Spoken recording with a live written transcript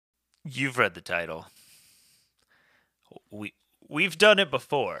You've read the title. We we've done it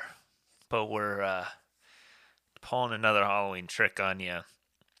before, but we're pulling another Halloween trick on you.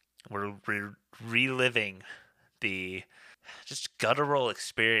 We're reliving the just guttural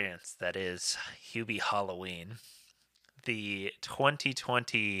experience that is Hubie Halloween, the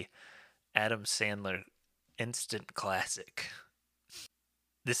 2020 Adam Sandler instant classic.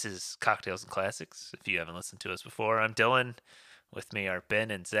 This is Cocktails and Classics. If you haven't listened to us before, I'm Dylan. With me are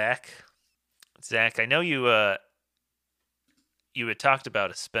Ben and Zach. Zach, I know you had talked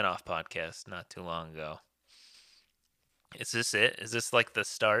about a spin-off podcast not too long ago. Is this it? Is this like the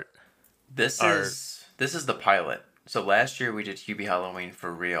start? This is the pilot. So last year we did Hubie Halloween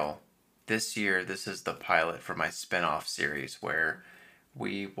for real. This year this is the pilot for my spin-off series where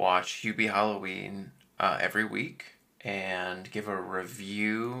we watch Hubie Halloween every week and give a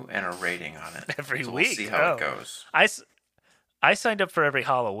review and a rating on it. Every so week? We'll see how Oh. it goes. I signed up for every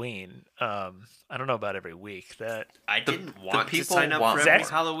Halloween. I don't know about every week. I didn't want to people sign up want for every more.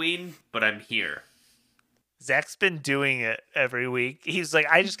 Halloween, but I'm here. Zach's been doing it every week. He's like,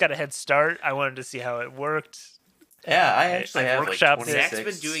 I just got a head start. I wanted to see how it worked. Yeah, I actually I have workshopped like it. 26, Zach's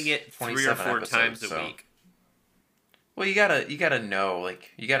been doing it 3 or 27 4 episodes, times a so- week. Well, you gotta know,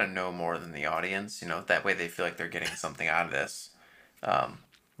 like, you gotta know more than the audience, that way they feel like they're getting something out of this.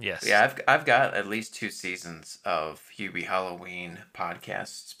 Yes. Yeah, I've got at least 2 seasons of Hubie Halloween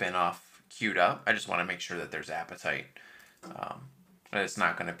podcast spinoff queued up. I just want to make sure that there's appetite. That it's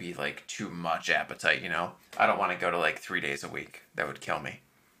not going to be like too much appetite, I don't want to go to like 3 days a week. That would kill me.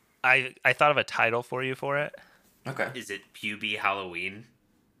 I thought of a title for you for it. Okay. Is it Puby Halloween?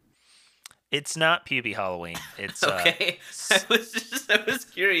 It's not Puby Halloween. It's Okay. I was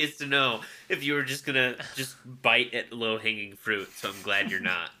curious to know if you were just gonna bite at low hanging fruit, so I'm glad you're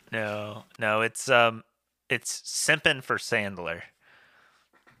not. no, it's Simpin' for Sandler.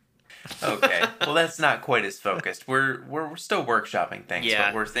 Okay. Well, that's not quite as focused. We're still workshopping things, Yeah,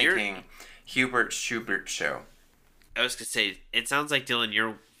 but we're thinking Hubert Schubert show. I was gonna say, it sounds like Dylan,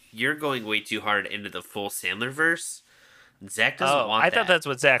 you're going way too hard into the full Sandler verse. Zach doesn't want that. I thought that's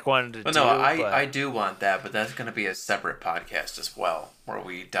what Zach wanted to Well, do. no, but I do want that, but that's going to be a separate podcast as well, where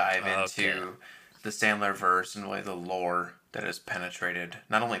we dive into the Sandler verse and really the lore that has penetrated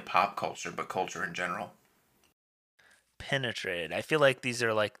not only pop culture, but culture in general. penetrated. I feel like these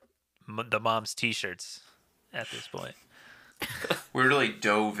are like the mom's T-shirts at this point. We really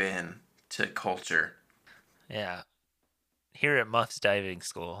dove in to culture. Yeah. Here at Muff's Diving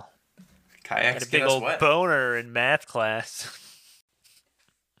School. Had Kayaks a big get us old wet. boner in math class.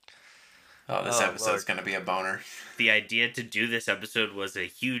 Oh, this Oh, episode's Lord. going to be a boner. The idea to do this episode was a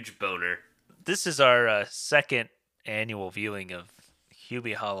huge boner. This is our second annual viewing of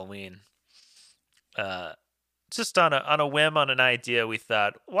Hubie Halloween. Just on a whim, on an idea, we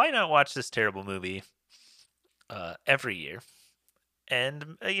thought, why not watch this terrible movie every year,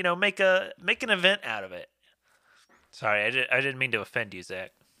 and make an event out of it. Sorry, I didn't mean to offend you,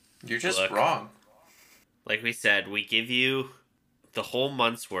 Zach. You're just Look. wrong. Like we said, we give you the whole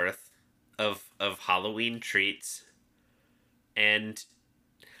month's worth of Halloween treats. And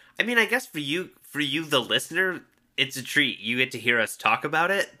I mean, I guess for you the listener, it's a treat. You get to hear us talk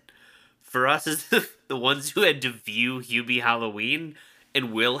about it. For us as the ones who had to view Hubie Halloween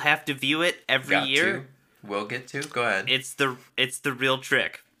and will have to view it every Got year, to. Will get to. Go ahead. it's the real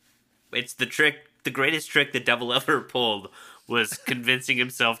trick. It's the trick, the greatest trick the devil ever pulled was convincing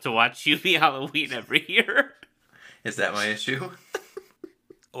himself to watch Hubie Halloween every year. Is that my issue?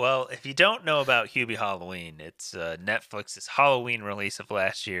 Well, if you don't know about Hubie Halloween, it's Netflix's Halloween release of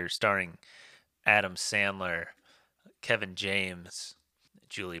last year, starring Adam Sandler, Kevin James,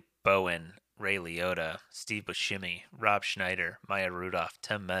 Julie Bowen, Ray Liotta, Steve Buscemi, Rob Schneider, Maya Rudolph,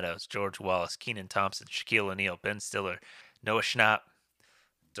 Tim Meadows, George Wallace, Keenan Thompson, Shaquille O'Neal, Ben Stiller, Noah Schnapp.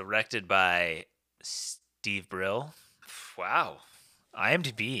 Directed by Steve Brill. Wow.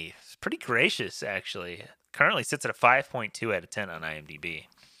 IMDb. It's pretty gracious, actually. Currently sits at a 5.2 out of 10 on IMDb.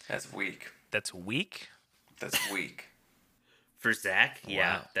 That's weak. That's weak. That's weak. For Zach,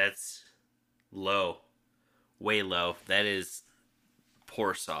 yeah, Wow. that's low. Way low. That is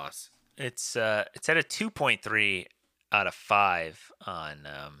poor sauce. It's at a 2.3 out of 5 on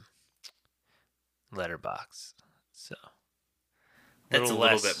Letterboxd. So That's a little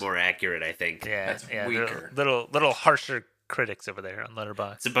less- bit more accurate, I think. Yeah, That's yeah, weaker. Little harsher critics over there on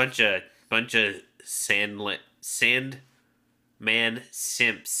Letterboxd. It's a bunch of Sandman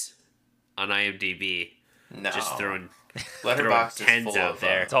simps on IMDb. No. Just throwing Letterboxd is tens full out of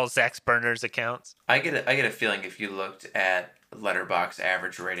there. It's all Zach's Burners accounts. I get a feeling if you looked at Letterboxd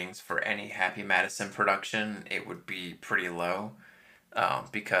average ratings for any Happy Madison production, it would be pretty low.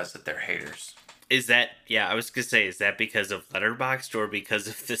 because they're haters. Is that, yeah, I was going to say, is that because of Letterboxd or because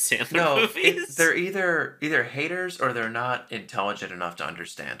of the Sandler No, movies? they're either haters or they're not intelligent enough to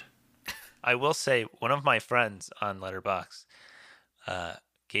understand. I will say one of my friends on Letterboxd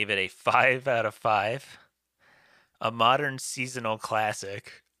gave it a 5 out of 5, a modern seasonal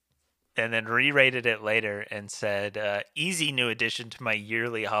classic, and then re-rated it later and said, easy new addition to my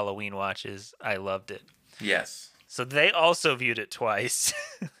yearly Halloween watches. I loved it. Yes. So they also viewed it twice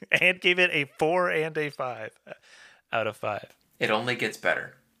and gave it a 4 and a 5 out of 5. It only gets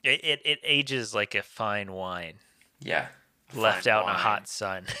better. It ages like a fine wine Yeah. left Fine out in a wine. hot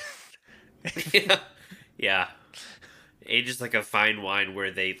sun. Yeah. Yeah. Ages like a fine wine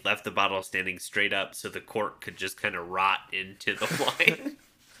where they left the bottle standing straight up so the cork could just kind of rot into the wine.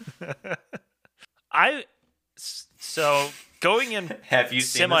 So going in, Have you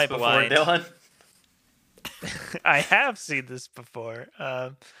seen this before, Semi-blind. Dylan? I have seen this before.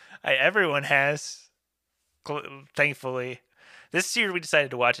 Everyone has, thankfully. This year we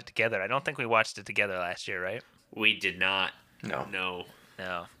decided to watch it together. I don't think we watched it together last year, right? We did not. No. No.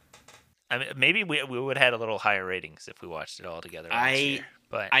 No. I mean, maybe we would have had a little higher ratings if we watched it all together last year.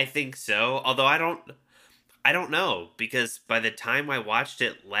 But I think so. Although I don't know, because by the time I watched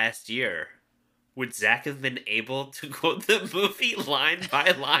it last year, would Zach have been able to quote the movie line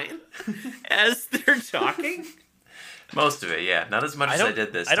by line as they're talking? Most of it, yeah. Not as much as I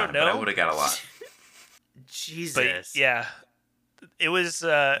did this I time, don't but I know. would have got a lot. Jesus. but yeah, it was.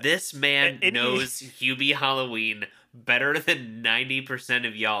 This man and he- knows Hubie Halloween better than 90%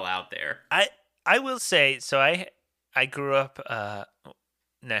 of y'all out there. I will say, so I grew up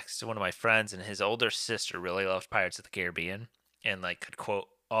next to one of my friends, and his older sister really loved Pirates of the Caribbean and like could quote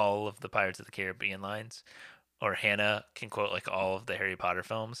all of the Pirates of the Caribbean lines, or Hannah can quote like all of the Harry Potter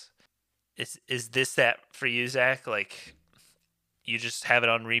films. Is this that for you, Zach? Like you just have it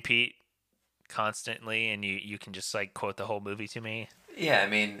on repeat constantly, and you can just like quote the whole movie to me? Yeah, I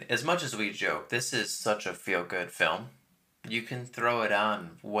mean, as much as we joke, this is such a feel-good film. You can throw it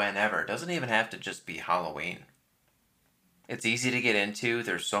on whenever. It doesn't even have to just be Halloween. It's easy to get into.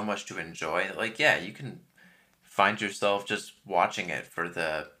 There's so much to enjoy. Like, yeah, you can find yourself just watching it for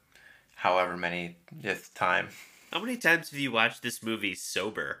the however many time. How many times have you watched this movie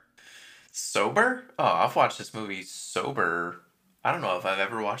sober? Sober? Oh, I've watched this movie sober. I don't know if I've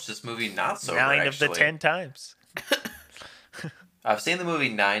ever watched this movie not sober, 9 actually. of the 10 times. I've seen the movie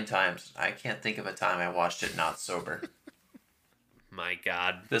 9 times. I can't think of a time I watched it not sober. My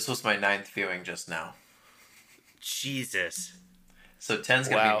God. This was my 9th viewing just now. Jesus. So 10's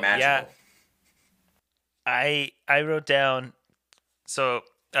gonna Wow, be magical. yeah. I wrote down. So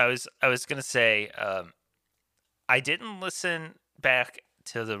I was gonna say I didn't listen back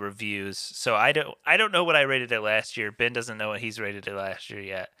to the reviews, so I don't know what I rated it last year. Ben doesn't know what he's rated it last year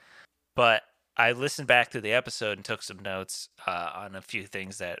yet, but I listened back to the episode and took some notes on a few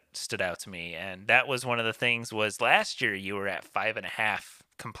things that stood out to me, and that was one of the things. Was last year you were at 5.5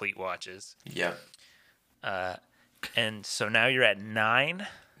 complete watches, Yep. and so now you're at 9.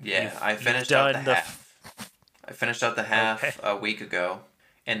 Yeah, I you've finished out the done the half. I finished out the half Okay. a week ago,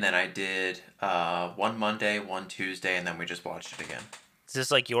 and then I did one Monday, one Tuesday, and then we just watched it again. Is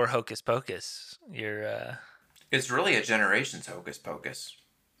this like your Hocus Pocus? Your It's really a Generations Hocus Pocus.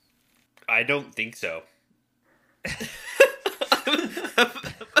 I don't think so.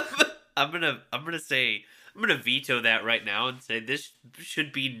 I'm gonna veto that right now and say this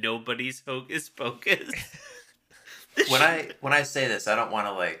should be nobody's Hocus Pocus. When I say this, I don't want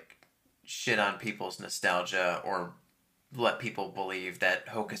to like shit on people's nostalgia or let people believe that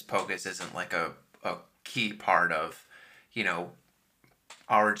Hocus Pocus isn't like a key part of, you know,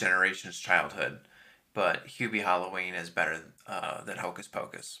 our generation's childhood. But Hubie Halloween is better than Hocus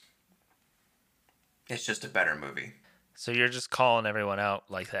Pocus. It's just a better movie. So you're just calling everyone out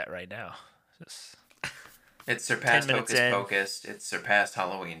like that right now. Just It surpassed 10 minutes Hocus in. Pocus. It surpassed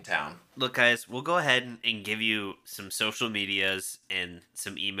Halloween Town. Look, guys, we'll go ahead and give you some social medias and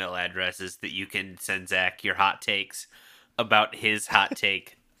some email addresses that you can send Zach your hot takes about his hot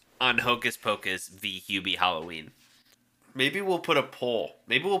take on Hocus Pocus v. Hubie Halloween. Maybe we'll put a poll.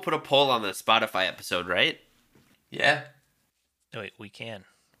 Maybe we'll put a poll on the Spotify episode, right? Yeah. wait, we can.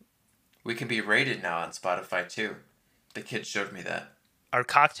 We can be rated now on Spotify too. The kids showed me that. Our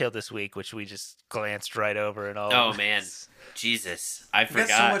cocktail this week, which we just glanced right over and all. Oh, man. Jesus. I We forgot.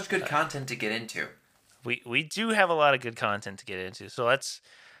 got so much good content to get into. We do have a lot of good content to get into. So let's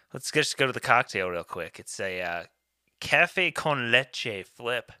just go to the cocktail real quick. It's a cafe con leche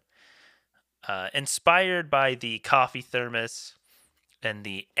flip, inspired by the coffee thermos and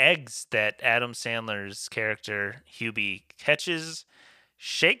the eggs that Adam Sandler's character Hubie catches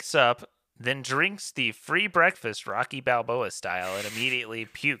shakes up, then drinks the free breakfast Rocky Balboa style and immediately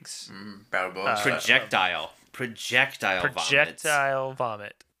pukes. Balboa. Projectile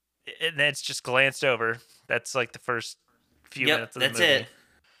vomit. And then it's just glanced over. That's like the first few minutes of the movie. That's it.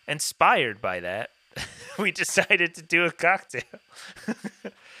 Inspired by that, we decided to do a cocktail.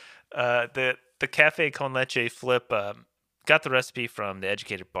 The Cafe Con Leche flip got the recipe from the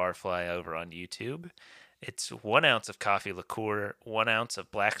Educated Barfly over on YouTube. It's 1 ounce of coffee liqueur, 1 ounce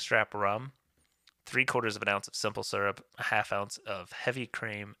of blackstrap rum, 3/4 of an ounce of simple syrup, a 1/2 ounce of heavy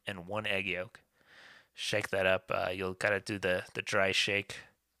cream, and 1 egg yolk. Shake that up. You'll gotta do the dry shake,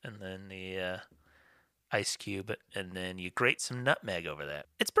 and then the ice cube, and then you grate some nutmeg over that.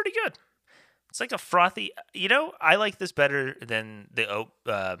 It's pretty good. It's like a frothy. I like this better than the oat.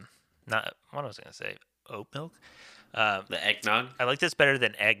 Not what was I gonna say? Oat milk. The eggnog. I like this better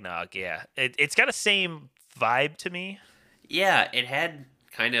than eggnog. Yeah, it's got a same vibe to me. Yeah, it had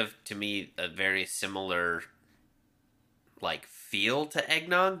kind of to me a very similar like feel to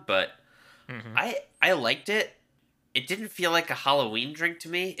eggnog, but I liked it. It didn't feel like a Halloween drink to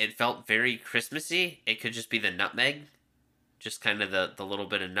me. It felt very Christmassy. It could just be the nutmeg, just kind of the little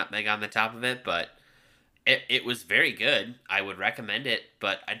bit of nutmeg on the top of it, but it was very good. I would recommend it,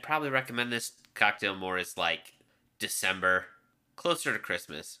 but I'd probably recommend this cocktail more as like December, closer to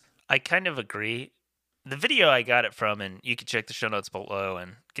Christmas. I kind of agree. The video I got it from, and you can check the show notes below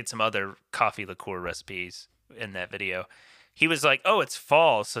and get some other coffee liqueur recipes in that video. He was like, "Oh, it's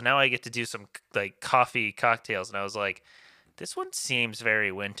fall, so now I get to do some like coffee cocktails," and I was like, "This one seems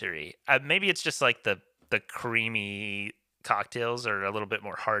very wintry." Maybe it's just like the creamy cocktails are a little bit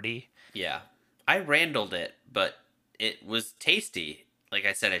more hearty. Yeah, I randled it, but it was tasty. Like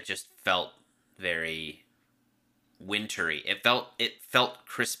I said, it just felt very wintry. It felt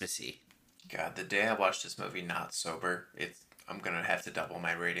Christmassy. God, the day I watched this movie not sober, I'm gonna have to double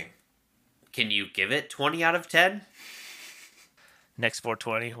my rating. Can you give it 20 out of 10? Next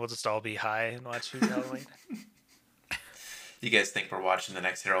 420, we'll just all be high and watch Halloween. Halloween. You guys think we're watching the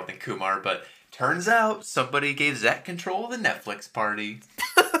next Harold and Kumar, but turns out somebody gave Zach control of the Netflix party.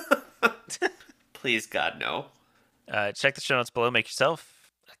 Please, God, no. Check the show notes below. Make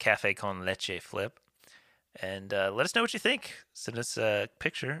yourself a Cafe Con Leche flip. And let us know what you think. Send us a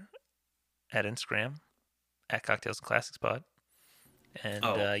picture at Instagram, at Cocktails and Classics Pod. And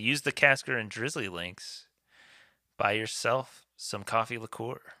use the Casker and Drizzly links. Buy yourself some coffee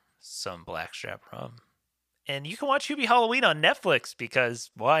liqueur, some blackstrap rum. And you can watch Hubie Halloween on Netflix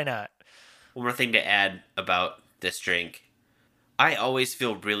because why not? One more thing to add about this drink. I always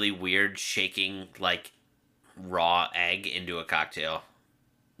feel really weird shaking like raw egg into a cocktail.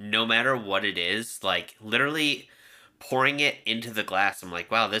 No matter what it is, like literally pouring it into the glass, I'm like,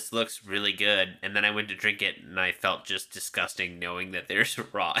 wow, this looks really good. And then I went to drink it and I felt just disgusting knowing that there's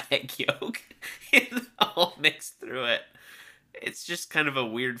raw egg yolk all mixed through it. It's just kind of a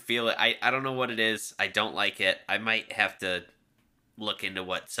weird feeling. I don't know what it is. I don't like it. I might have to look into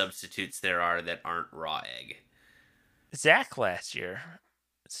what substitutes there are that aren't raw egg. Zach last year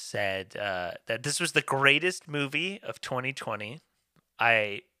said that this was the greatest movie of 2020.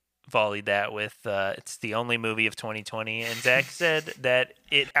 I volleyed that with it's the only movie of 2020. And Zach said that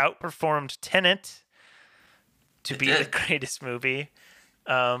it outperformed Tenet to be the greatest movie.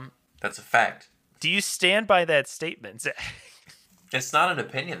 That's a fact. Do you stand by that statement, Zach? It's not an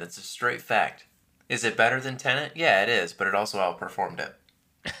opinion. That's a straight fact. Is it better than Tenet? Yeah, it is, but it also outperformed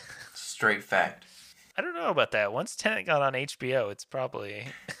it. Straight fact. I don't know about that. Once Tenet got on HBO, it's probably...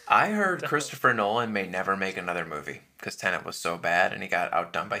 I heard Christopher Nolan may never make another movie because Tenet was so bad and he got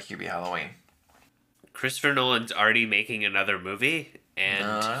outdone by Hubie Halloween. Christopher Nolan's already making another movie,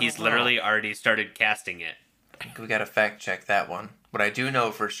 and he's literally already started casting it. I think we got to fact check that one. What I do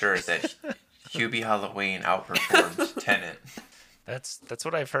know for sure is that Hubie Halloween outperformed Tenet. That's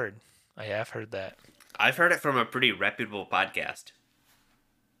what I've heard. I have heard that. I've heard it from a pretty reputable podcast.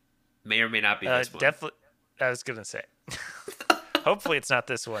 May or may not be this one. Definitely. I was gonna say. Hopefully, it's not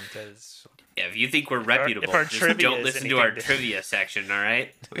this one because. Yeah, if you think we're reputable, if our just don't listen to our trivia section. All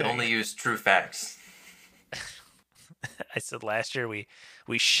right. We only use true facts. I said last year we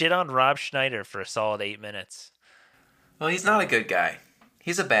shit on Rob Schneider for a solid 8 minutes. Well, he's not a good guy.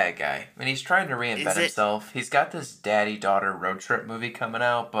 He's a bad guy, and he's trying to reinvent himself. He's got this daddy-daughter road trip movie coming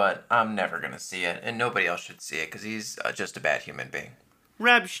out, but I'm never going to see it, and nobody else should see it because he's just a bad human being.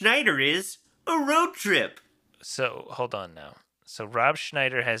 Rob Schneider is a road trip. So, hold on now. So, Rob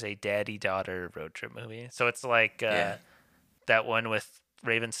Schneider has a daddy-daughter road trip movie. So, it's like that one with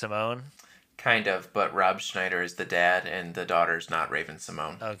Raven-Symoné? Kind of, but Rob Schneider is the dad, and the daughter's not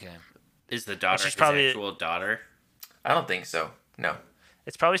Raven-Symoné. Okay. Is the daughter his actual daughter? I don't think so. No.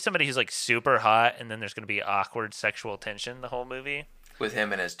 It's probably somebody who's like super hot, and then there's going to be awkward sexual tension the whole movie. With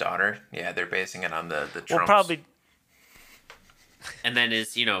him and his daughter. Yeah, they're basing it on the Trumps. Well, probably. And then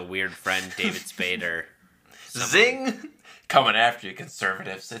his, weird friend David Spade or Zing! Coming after you,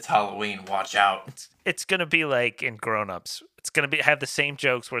 conservatives. It's Halloween. Watch out. It's going to be like in Grown Ups. It's going to have the same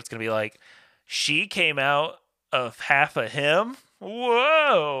jokes where it's going to be like, she came out of half of him?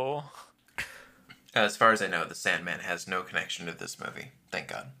 Whoa! As far as I know, The Sandman has no connection to this movie. Thank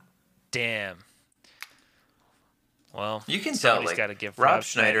God. Damn. Well, you can tell, somebody's like, got to give Rob Rob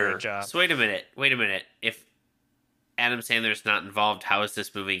Schneider Schneider a job. So wait a minute. If Adam Sandler's not involved, how is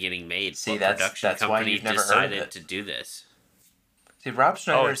this movie getting made? See, what that's production why company you've never heard of decided it. to do this? See, Rob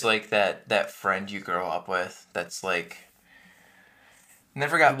Schneider's Oh, like that friend you grow up with that's like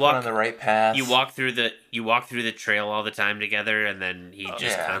never got put on the right path. You walk through the trail all the time together, and then he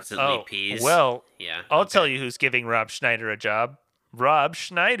just Yeah. constantly pees. Well, yeah. I'll tell you who's giving Rob Schneider a job. Rob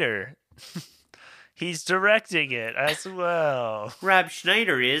Schneider. He's directing it as well. Rob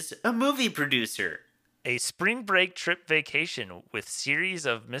Schneider is a movie producer. A spring break trip vacation with series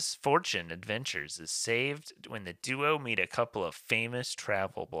of misfortune adventures is saved when the duo meet a couple of famous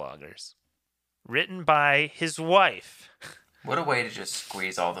travel bloggers. Written by his wife. What a way to just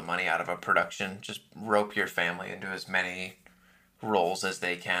squeeze all the money out of a production. Just rope your family into as many roles as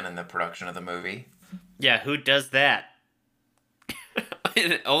they can in the production of the movie. Yeah, who does that?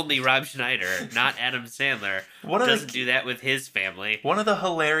 Only Rob Schneider, not Adam Sandler. Doesn't do that with his family. One of the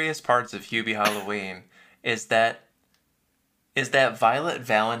hilarious parts of Hubie Halloween is that Violet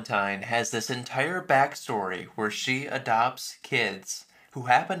Valentine has this entire backstory where she adopts kids who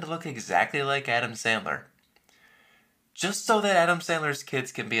happen to look exactly like Adam Sandler. Just so that Adam Sandler's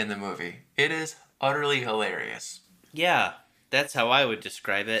kids can be in the movie. It is utterly hilarious. Yeah, that's how I would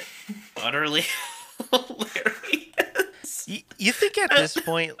describe it. Utterly hilarious. You think at this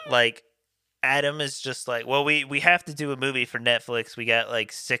point, like, Adam is just like, well, we have to do a movie for Netflix. We got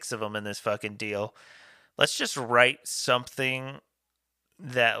like 6 of them in this fucking deal. Let's just write something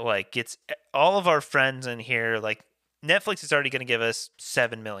that like gets all of our friends in here. Like, Netflix is already going to give us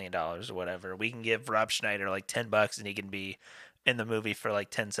 $7 million or whatever. We can give Rob Schneider like $10 and he can be in the movie for like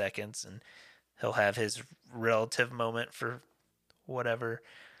 10 seconds and he'll have his relative moment for whatever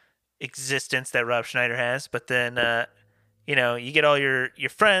existence that Rob Schneider has. But then, you get all your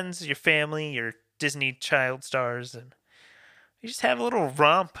friends, your family, your Disney child stars, and you just have a little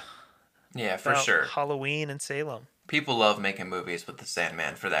romp. Yeah, for about sure. Halloween in Salem. People love making movies with the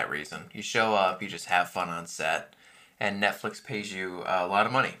Sandman for that reason. You show up, you just have fun on set, and Netflix pays you a lot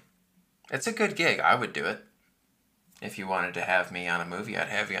of money. It's a good gig. I would do it. If you wanted to have me on a movie, I'd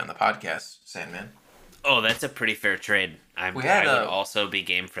have you on the podcast, Sandman. Oh, that's a pretty fair trade. I would also be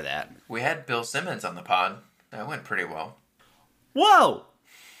game for that. We had Bill Simmons on the pod. That went pretty well. Whoa!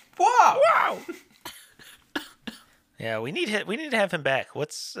 Wow! Yeah, we need to have him back.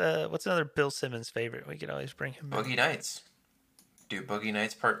 What's another Bill Simmons favorite? We could always bring him back. Boogie Nights. Do Boogie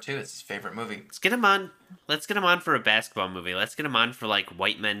Nights Part 2. It's his favorite movie. Let's get him on. Let's get him on for a basketball movie. Let's get him on for like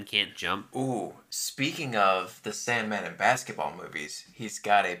White Men Can't Jump. Ooh, speaking of the Sandman and basketball movies, he's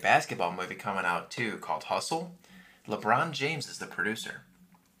got a basketball movie coming out too called Hustle. LeBron James is the producer.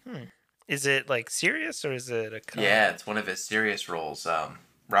 Is it like serious or is it a comedy? Yeah, it's one of his serious roles.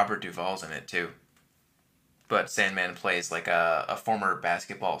 Robert Duvall's in it too. But Sandman plays like a former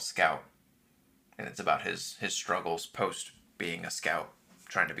basketball scout. And it's about his struggles post being a scout,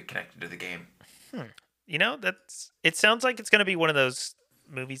 trying to be connected to the game. It sounds like it's going to be one of those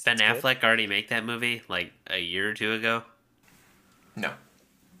movies Ben that's Affleck already made that movie like a year or two ago. No.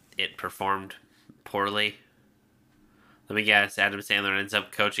 It performed poorly. Let me guess, Adam Sandler ends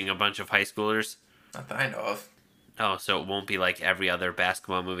up coaching a bunch of high schoolers. Not that I know of. Oh, so it won't be like every other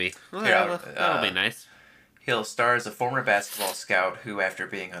basketball movie. Well, Yeah, that'll be nice. He'll star as a former basketball scout who, after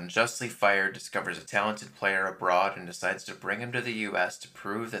being unjustly fired, discovers a talented player abroad and decides to bring him to the U.S. to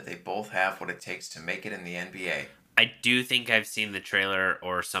prove that they both have what it takes to make it in the NBA. I do think I've seen the trailer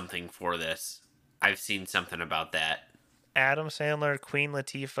or something for this. I've seen something about that. Adam Sandler, Queen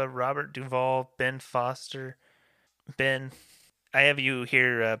Latifah, Robert Duvall, Ben Foster. Ben, I have you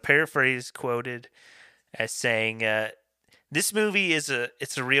here paraphrase quoted as saying, "This movie it's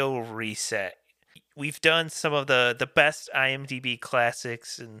a real reset. We've done some of the best IMDb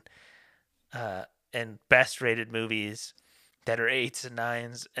classics and best rated movies that are 8s and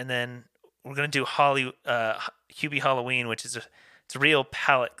 9s, and then we're gonna do Hubie Halloween, which is it's a real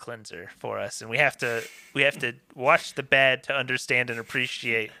palate cleanser for us, and we have to watch the bad to understand and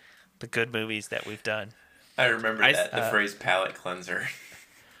appreciate the good movies that we've done." I remember the phrase palate cleanser.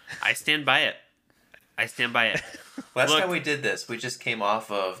 I stand by it. I stand by it. Last time we did this, we just came off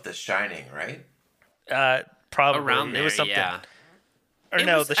of The Shining, right? Probably around there, it was something. yeah. Or It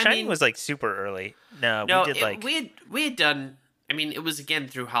no, was- The I Shining mean- was like super early. No, No, we did like we had done. I mean, it was again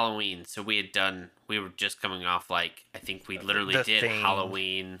through Halloween, so we had done. We were just coming off like I think we literally The did Thing.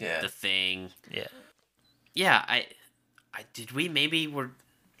 Halloween, Yeah. The Thing. yeah. Yeah, I did. We maybe were,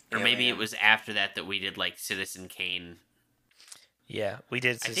 or maybe Alien. it was after that we did like Citizen Kane. Yeah, we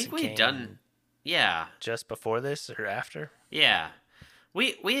did. I think Citizen we had Kane done. Yeah, just before this or after. yeah.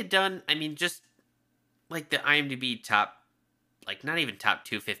 We had done. I mean, just like the IMDb top, like not even top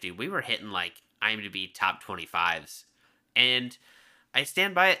 250. We were hitting like IMDb top 25s, and I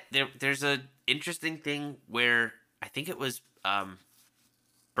stand by it. There's a interesting thing where I think it was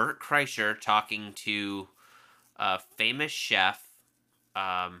Bert Kreischer talking to a famous chef.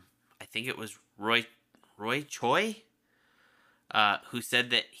 I think it was Roy Choi, who said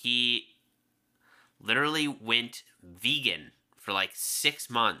that he literally went vegan for like 6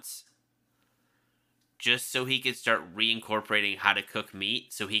 months just so he could start reincorporating how to cook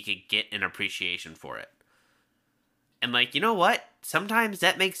meat so he could get an appreciation for it. And like, you know what? Sometimes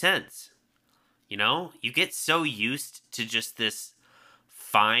that makes sense. You know, you get so used to just this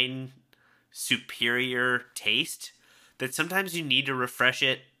fine, superior taste that sometimes you need to refresh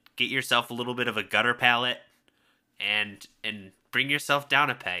it, get yourself a little bit of a gutter palate, and bring yourself down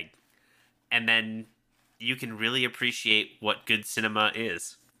a peg. And then you can really appreciate what good cinema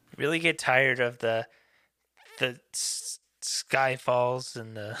is. Really get tired of the Skyfalls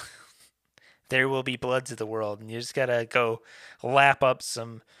and the There Will Be Bloods of the world, and you just gotta go lap up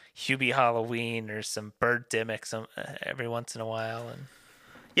some Hubie Halloween or some Birdemic every once in a while. And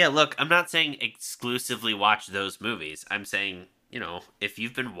Yeah, look, I'm not saying exclusively watch those movies. I'm saying, you know, if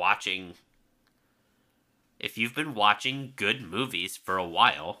you've been watching good movies for a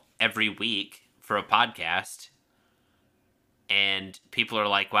while, every week for a podcast, and people are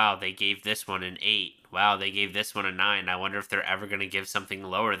like, wow, they gave this one an 8. Wow, they gave this one a 9. I wonder if they're ever going to give something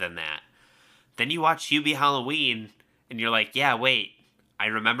lower than that. Then you watch Hubie Halloween, and you're like, yeah, wait, I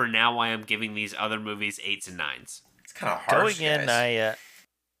remember now why I'm giving these other movies 8s and 9s. It's kind of harsh, going in, guys.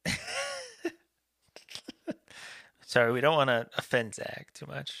 Sorry, we don't want to offend Zach too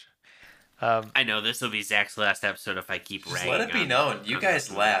much. I know this will be Zach's last episode if I keep Just ragging let it be on- known, you on guys this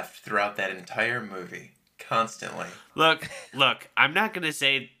movie. laughed throughout that entire movie. Constantly. Look, I'm not going to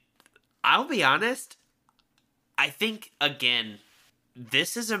say... I'll be honest. I think, again,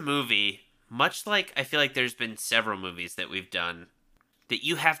 this is a movie, much like I feel like there's been several movies that we've done, that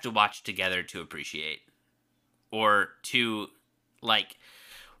you have to watch together to appreciate. Or to, like,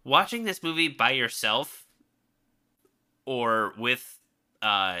 watching this movie by yourself or with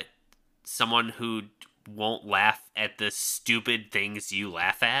someone who won't laugh at the stupid things you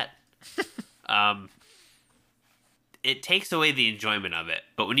laugh at. It takes away the enjoyment of it.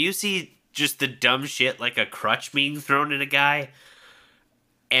 But when you see just the dumb shit like a crutch being thrown at a guy,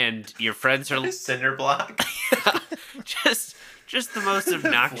 and your friends are Cinder block. just the most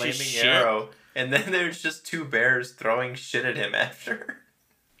obnoxious Flaming shit. arrow. And then there's just two bears throwing shit at him after.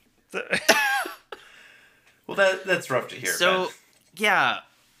 Well, that's rough to hear. So, Ben. yeah,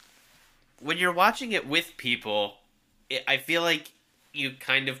 when you're watching it with people, I feel like you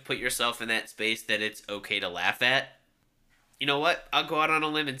kind of put yourself in that space that it's okay to laugh at. You know what? I'll go out on a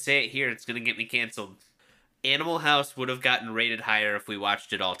limb and say it here. It's going to get me canceled. Animal House would have gotten rated higher if we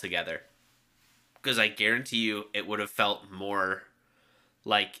watched it all together. Because I guarantee you it would have felt more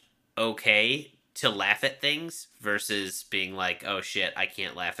like okay to laugh at things versus being like, oh shit, I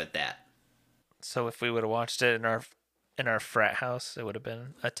can't laugh at that. So if we would have watched it in our frat house, it would have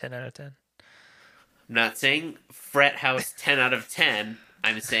been a 10 out of 10. I'm not saying frat house 10 out of 10.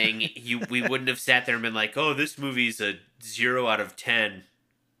 I'm saying we wouldn't have sat there and been like, oh, this movie's a 0 out of 10.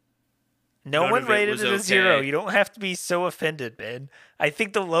 No None one of it rated was it a 0. okay. You don't have to be so offended, Ben. I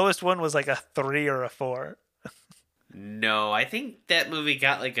think the lowest one was like a 3 or a 4. No, I think that movie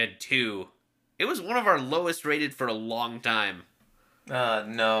got like a 2. It was one of our lowest rated for a long time.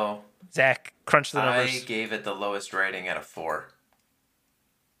 No. Zach, crunch the I numbers. gave it the lowest rating at a 4.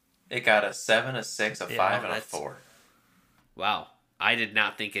 It got a 7, a 6, a 5, and a that's- 4. Wow. I did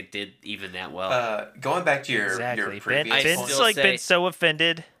not think it did even that well. Going back to your Exactly. previous I Ben's point, still like say- been so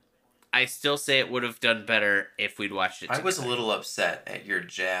offended. I still say it would have done better if we'd watched it I was a together. little upset at your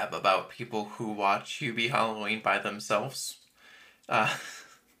jab about people who watch Hubie Halloween by themselves.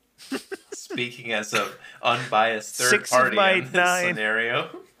 Speaking as an unbiased third 6 of party my in this 9. scenario.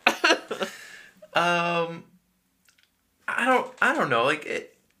 I don't know.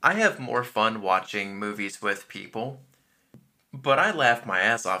 I have more fun watching movies with people. But I laugh my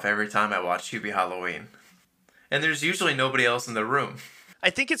ass off every time I watch Hubie Halloween. And there's usually nobody else in the room. I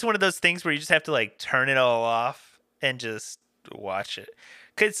think it's one of those things where you just have to like turn it all off and just watch it.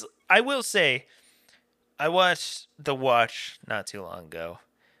 Because I will say, I watched The Watch not too long ago.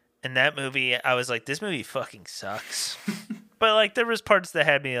 And that movie, I was like, this movie fucking sucks. But like, there was parts that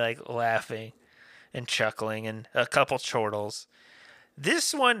had me like laughing and chuckling and a couple chortles.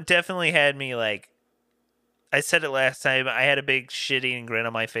 This one definitely had me like, I said it last time, I had a big shitting grin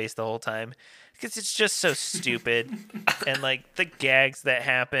on my face the whole time. Because it's just so stupid. And like the gags that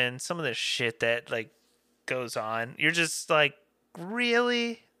happen, some of the shit that like goes on, you're just like,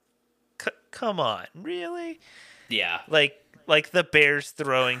 really? Come on, really? Yeah. Like the bears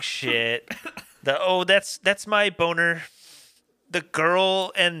throwing shit. That's my boner. The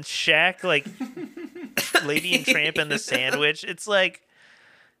girl and Shaq, like Lady and Tramp and the sandwich. It's like,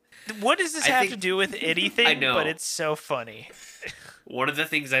 what does this have to do with anything? I know. But it's so funny. One of the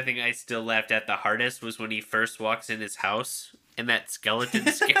things I think I still laughed at the hardest was when he first walks in his house and that skeleton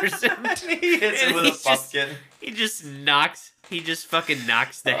scares him. He hits him with a pumpkin. He just fucking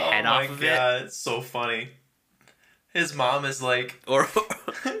knocks the head off of it. Oh my god, it's so funny. His mom is like... Or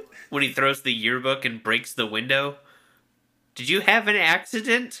when he throws the yearbook and breaks the window. Did you have an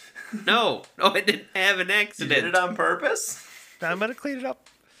accident? No, I didn't have an accident. You did it on purpose? I'm gonna clean it up.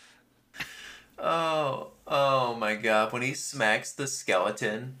 Oh my god, when he smacks the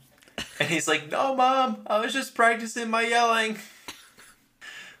skeleton and he's like, no mom, I was just practicing my yelling.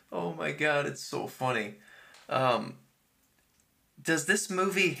 Oh my god, it's so funny. Does this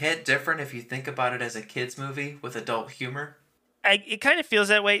movie hit different if you think about it as a kid's movie with adult humor? It kind of feels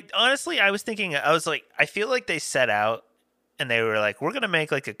that way. Honestly, I was like, I feel like they set out and they were like, we're going to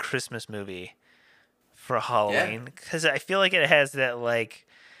make like a Christmas movie for Halloween. Because I feel like it has that like,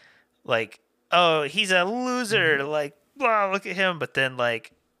 oh, he's a loser. Mm-hmm. Like, blah, look at him. But then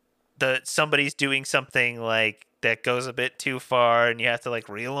like somebody's doing something like that goes a bit too far and you have to like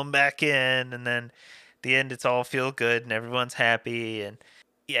reel them back in. And then at the end, it's all feel good and everyone's happy. And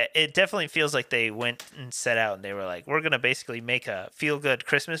yeah, it definitely feels like they went and set out and they were like, we're going to basically make a feel-good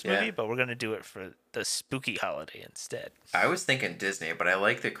Christmas movie, but we're going to do it for the spooky holiday instead. I was thinking Disney, but I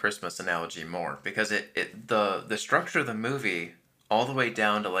like the Christmas analogy more because the structure of the movie all the way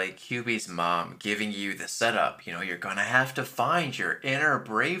down to like Hubie's mom giving you the setup. You know, you're going to have to find your inner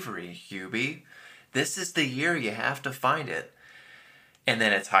bravery, Hubie. This is the year you have to find it. And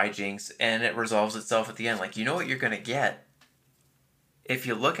then it's hijinks and it resolves itself at the end. Like, you know what you're going to get. If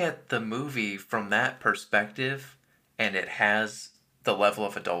you look at the movie from that perspective and it has the level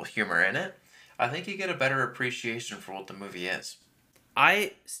of adult humor in it, I think you get a better appreciation for what the movie is.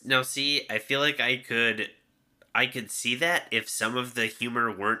 I feel like I could see that if some of the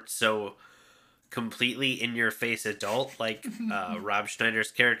humor weren't so completely in your face adult, like Rob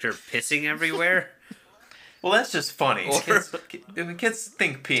Schneider's character pissing everywhere. Well, that's just funny. Kids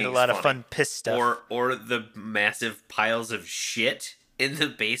think peeing. A lot of fun piss stuff. Or the massive piles of shit in the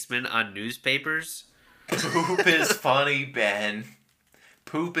basement on newspapers. Poop is funny, Ben.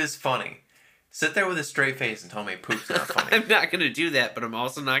 Poop is funny. Sit there with a straight face and tell me poop's not funny. I'm not going to do that, but I'm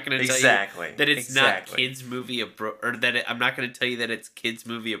also not going to tell you that it's not kids movie I'm not going to tell you that it's kids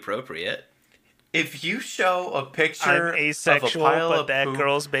movie appropriate. If you show a picture I'm asexual, of a pile but of that poop,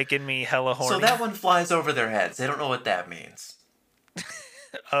 girl's making me hella horny. So that one flies over their heads. They don't know what that means.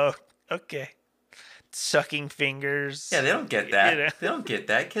 Oh, okay. Sucking fingers. Yeah, they don't get that. You know? They don't get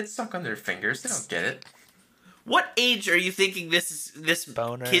that. Kids suck on their fingers. They don't get it. What age are you thinking this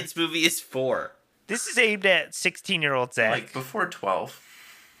Boner. kids movie is for? This is aimed at 16-year-old Zach. Like before 12.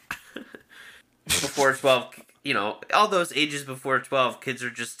 Before 12, you know, all those ages before 12, kids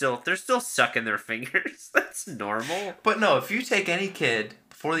are they're still sucking their fingers. That's normal. But no, if you take any kid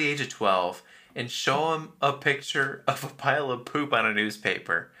before the age of 12 and show them a picture of a pile of poop on a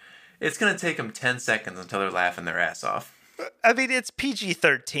newspaper, it's going to take them 10 seconds until they're laughing their ass off. I mean, it's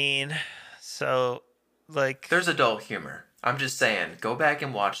PG-13, so, like... There's adult humor. I'm just saying, go back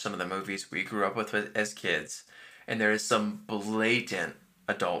and watch some of the movies we grew up with as kids, and there is some blatant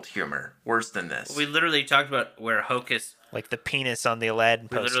adult humor. Worse than this. We literally talked about where Hocus... Like the penis on the Aladdin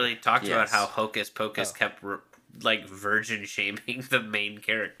poster. We literally talked about how Hocus Pocus kept, virgin shaming the main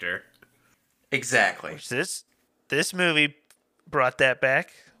character. Exactly. This movie brought that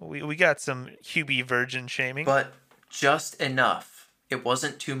back. We got some Hubie virgin shaming. But just enough. It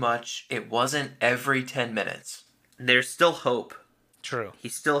wasn't too much. It wasn't every 10 minutes. There's still hope. True. He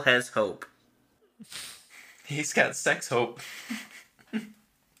still has hope. He's got sex hope.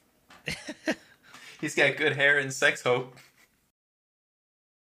 He's got good hair and sex hope.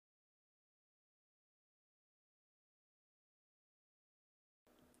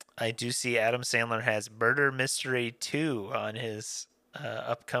 I do see Adam Sandler has Murder Mystery 2 on his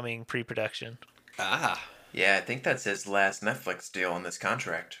upcoming pre-production. Ah. Yeah, I think that's his last Netflix deal in this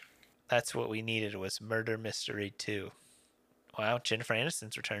contract. That's what we needed was Murder Mystery 2. Wow, Jennifer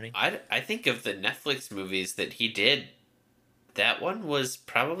Aniston's returning. I think of the Netflix movies that he did, that one was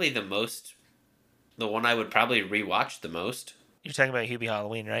probably the one I would probably rewatch the most. You're talking about Hubie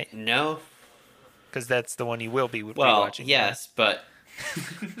Halloween, right? No. Because that's the one you will be Well, rewatching. yes, but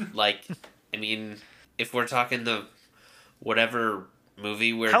like, I mean, if we're talking the whatever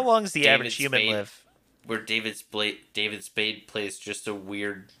movie where How long does the David average human Spade- live? where David Spade plays just a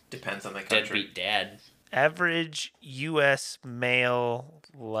weird Depends on the country. deadbeat dad. Average U.S. male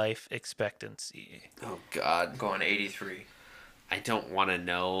life expectancy. Oh God, I'm going 83. I don't want to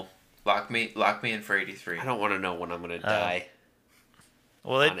know. Lock me in for 83. I don't want to know when I'm gonna die.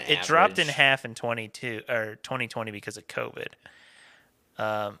 Well, On it dropped in average. half in 2020 because of COVID.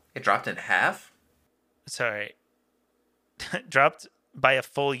 It dropped in half? Sorry. Dropped by a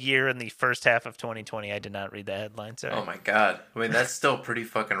full year in the first half of 2020. I did not read the headline, sorry. Oh my god. I mean, that's still pretty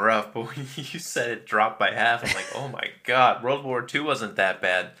fucking rough, but when you said it dropped by half, I'm like, oh my god, World War II wasn't that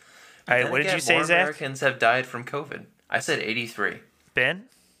bad. All right, Then what did again, you say, more Zach? Americans have died from COVID. I said 83. Ben?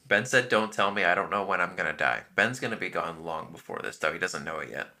 Ben said, don't tell me, I don't know when I'm gonna die. Ben's gonna be gone long before this, though. He doesn't know it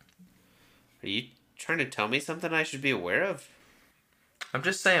yet. Are you trying to tell me something I should be aware of? I'm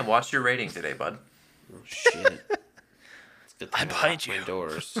just saying, watch your rating today, bud. Oh shit! It's good I'm thing I behind locked my you.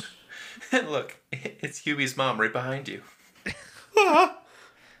 doors. Look, it's Hubie's mom right behind you.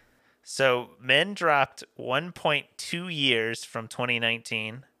 So men dropped 1.2 years from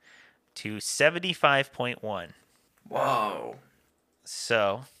 2019 to 75.1. Whoa.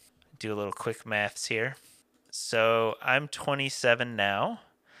 So, do a little quick maths here. So, I'm 27 now.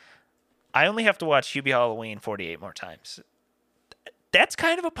 I only have to watch Hubie Halloween 48 more times. That's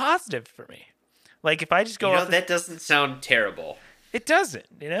kind of a positive for me. Like, if I just go You know, off... that doesn't sound terrible. It doesn't,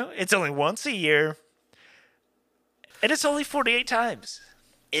 you know? It's only once a year. And it's only 48 times.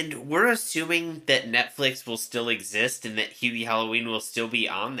 And we're assuming that Netflix will still exist and that Hubie Halloween will still be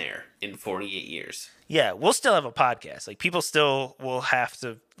on there in 48 years. Yeah, we'll still have a podcast. Like, people still will have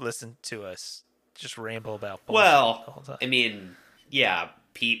to listen to us just ramble about bullshit the whole Well, time. I mean, yeah,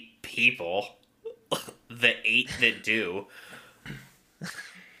 people, the 8 that do.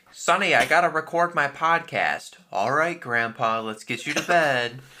 Sonny, I gotta record my podcast. All right, Grandpa, let's get you to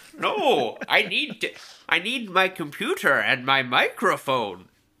bed. No, I need my computer and my microphone.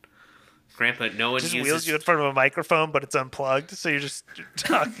 Grandpa, no one Just uses... wheels you in front of a microphone, but it's unplugged, so you're just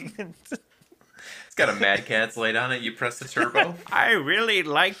talking. It's got a Mad Catz light on it. You press the turbo. I really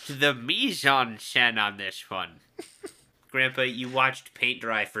liked the mise-en-scène on this one. Grandpa, you watched paint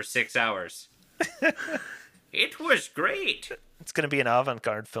dry for 6 hours. It was great. It's going to be an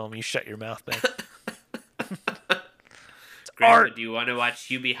avant-garde film. You shut your mouth, man. Grandpa, art. do you want to watch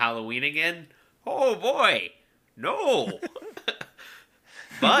Hubie Halloween again? Oh boy, no.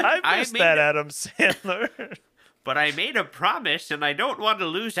 But I missed that Adam Sandler. But I made a promise, and I don't want to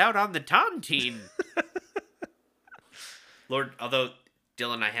lose out on the tontine. Lord, although,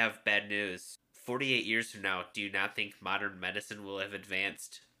 Dylan, I have bad news. 48 years from now, do you not think modern medicine will have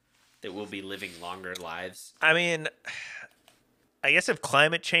advanced? That we'll be living longer lives? I mean, I guess if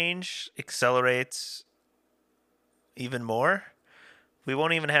climate change accelerates even more, we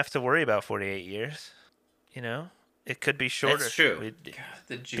won't even have to worry about 48 years. You know? It could be shorter. That's true. We'd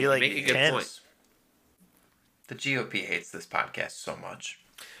The be like make a good 10. point. The GOP hates this podcast so much.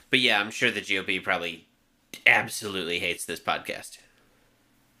 But yeah, I'm sure the GOP probably absolutely hates this podcast.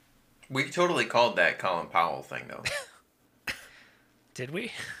 We totally called that Colin Powell thing, though. Did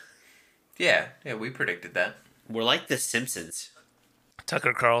we? Yeah, we predicted that. We're like the Simpsons.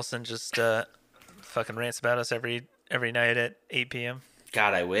 Tucker Carlson just fucking rants about us every night at 8 p.m.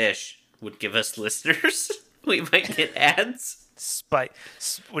 God, I wish would give us listeners. We might get ads.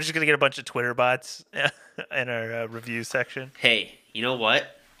 We're just gonna get a bunch of Twitter bots in our review section. Hey, you know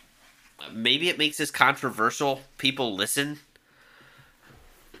what? Maybe it makes us controversial. People listen.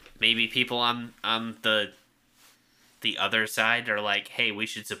 Maybe people on the other side are like, hey, we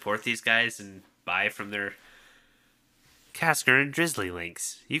should support these guys and buy from their Casker and Drizzly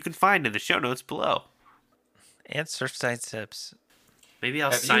links. You can find in the show notes below. And Surfside Sips. Maybe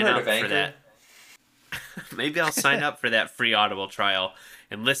I'll Have you sign heard up of for Anchor? that. Maybe I'll sign up for that free Audible trial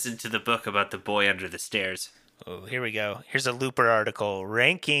and listen to the book about the boy under the stairs. Oh, here we go. Here's a Looper article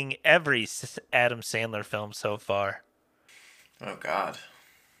ranking every Adam Sandler film so far. Oh, God.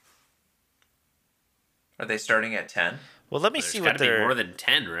 Are they starting at 10? Well, let me There's see got what to be they're. more than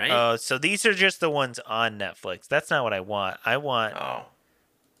 10, right? So these are just the ones on Netflix. That's not what I want. I want Oh.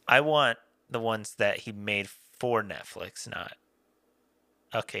 I want the ones that he made for Netflix, not.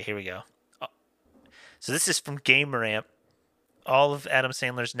 Okay, here we go. So this is from GameRamp. All of Adam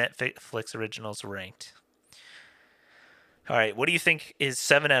Sandler's Netflix originals ranked. All right, what do you think is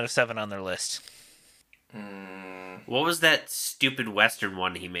 7 out of 7 on their list? What was that stupid Western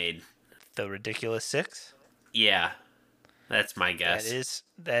one he made? The Ridiculous Six? Yeah, that's my guess.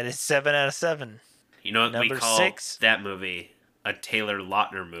 That is 7 out of 7. You know what Number we call 6? that movie? A Taylor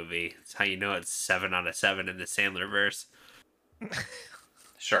Lautner movie. That's how you know it's 7 out of 7 in the Sandler verse.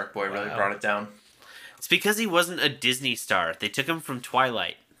 Shark Boy really brought it down. It's because he wasn't a Disney star. They took him from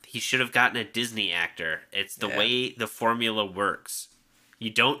Twilight. He should have gotten a Disney actor. It's the way the formula works.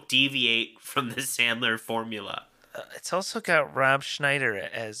 You don't deviate from the Sandler formula. It's also got Rob Schneider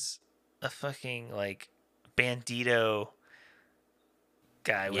as a fucking, like, bandito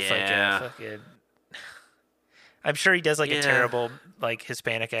guy with, like, a fucking... I'm sure he does, like, a terrible, like,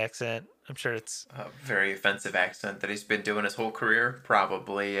 Hispanic accent. I'm sure it's... A very offensive accent that he's been doing his whole career.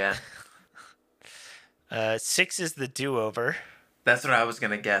 Probably, yeah. 6 is The Do-Over. That's what I was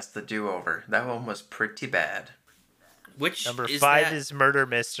going to guess, The Do-Over. That one was pretty bad. Which Number is 5 is Murder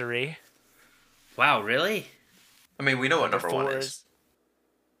Mystery. Wow, really? I mean, we know what number 1 is.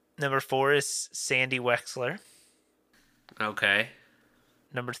 Number 4 is Sandy Wexler. Okay.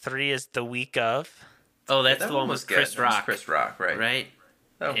 Number 3 is The Week Of. Oh, that's the one with Chris Rock. Chris Rock, right? Right?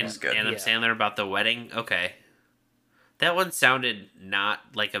 That one was good. Adam Sandler about the wedding? Okay. That one sounded not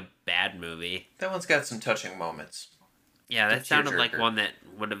like a bad movie. That one's got some touching moments. Yeah, that sounded like one that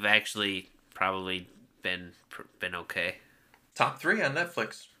would have actually probably been okay. Top 3 on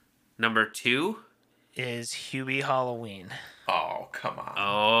Netflix. Number 2 is Hubie Halloween. Oh, come on.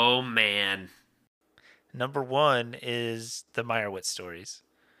 Oh, man. Number 1 is The Meyerowitz Stories.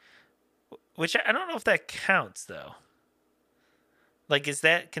 Which I don't know if that counts, though. Like, is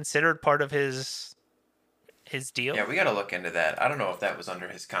that considered part of his deal? Yeah, we got to look into that. I don't know if that was under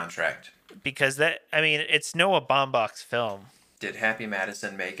his contract. Because it's Noah Baumbach's film. Did Happy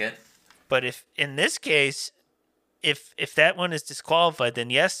Madison make it? But if in this case, if that one is disqualified, then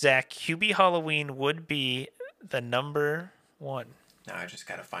yes, Zach, Hubie Halloween would be the number 1. Now I just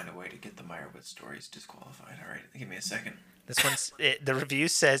got to find a way to get the Meyerowitz Stories disqualified. All right, give me a second. This one's the review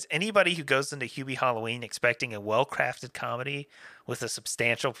says anybody who goes into Hubie Halloween expecting a well-crafted comedy with a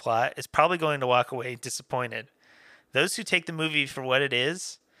substantial plot is probably going to walk away disappointed. Those who take the movie for what it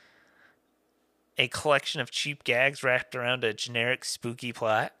is, a collection of cheap gags wrapped around a generic spooky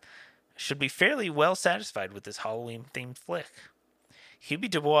plot, should be fairly well satisfied with this Halloween-themed flick. Hubie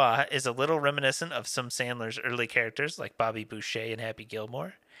Dubois is a little reminiscent of some Sandler's early characters like Bobby Boucher and Happy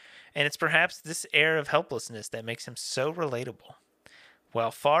Gilmore, and it's perhaps this air of helplessness that makes him so relatable.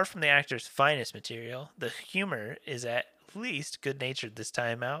 While far from the actor's finest material, the humor is at least good-natured this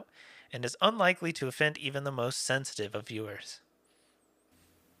time out and is unlikely to offend even the most sensitive of viewers.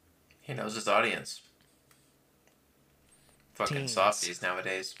 He knows his audience. Fucking Teens. softies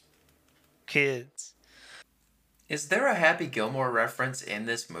nowadays. Kids. Is there a Happy Gilmore reference in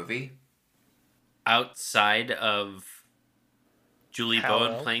this movie? Outside of Julie Hallel.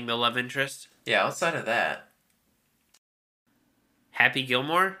 Bowen playing the love interest? Yeah, outside of that. Happy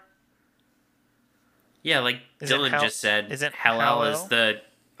Gilmore? Yeah, like Is Dylan just said, is it Hallel is Hallel? the...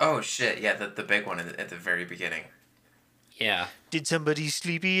 Oh shit, yeah, the big one at the very beginning. Yeah. Did somebody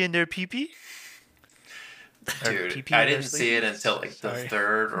sleepy in their pee-pee? Dude, pee-pee I in their didn't see it until like Sorry. the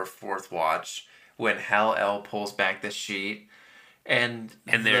 3rd or 4th watch when Hal L pulls back the sheet and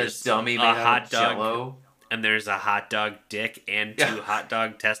there's the dummy a made out hot of dog. Jello. And there's a hot dog dick and 2 Yeah. hot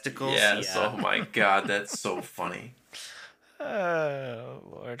dog testicles. Yes, Yeah. oh my god, that's so funny. Oh,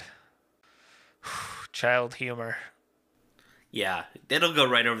 Lord. Child humor. Yeah, it'll go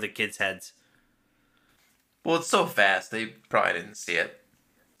right over the kids' heads. Well, it's so fast, they probably didn't see it.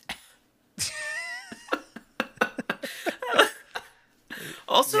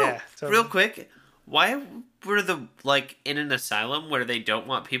 Also, Yeah, totally. real quick, why were the, like, in an asylum where they don't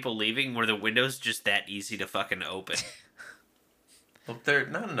want people leaving, were the windows just that easy to fucking open? Well, they're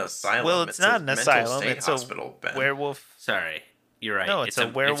not an asylum. Well, it's not a an mental asylum. state It's hospital, a Ben. werewolf. Sorry, you're right. No, it's a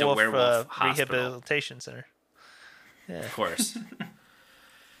werewolf, hospital. rehabilitation center. Yeah. Of course.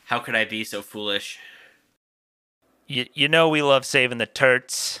 How could I be so foolish? You know we love saving the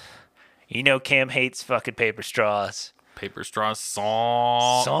turts. You know Cam hates fucking paper straws. Paper straw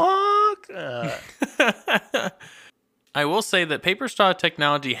song. Song? I will say that paper straw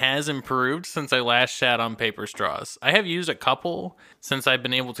technology has improved since I last shat on paper straws. I have used a couple since I've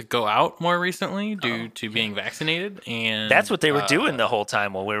been able to go out more recently due to being vaccinated, and That's what they were doing the whole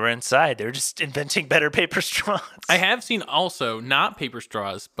time while we were inside. They were just inventing better paper straws. I have seen also not paper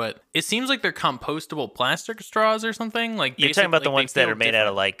straws, but it seems like they're compostable plastic straws or something. Like You're talking about the ones that are made out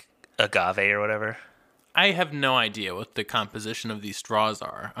of like. like agave or whatever. I have no idea what the composition of these straws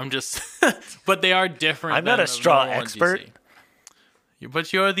are. I'm just, but they are different. I'm not than a the straw normal ones expert. you see.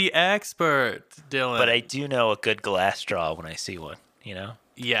 But you're the expert, Dylan. But I do know a good glass straw when I see one, you know?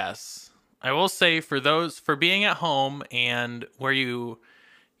 Yes. I will say for being at home and where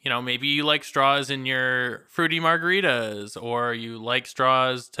maybe you like straws in your fruity margaritas or you like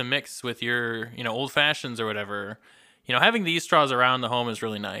straws to mix with your, old fashions or whatever, having these straws around the home is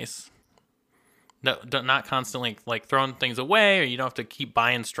really nice. No, not constantly like throwing things away, or you don't have to keep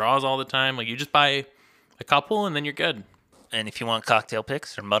buying straws all the time. Like you just buy a couple and then you're good. And if you want cocktail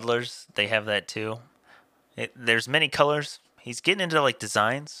picks or muddlers, they have that too. There's many colors. He's getting into like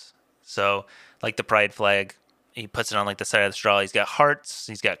designs. So like the pride flag, he puts it on like the side of the straw. He's got hearts.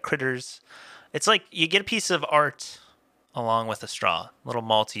 He's got critters. It's like you get a piece of art along with a straw. Little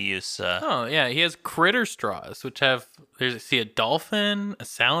multi-use. Oh yeah, he has critter straws, which see a dolphin, a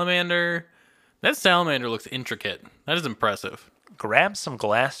salamander. That salamander looks intricate. That is impressive. Grab some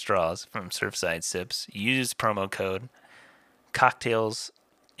glass straws from Surfside Sips. Use promo code cocktails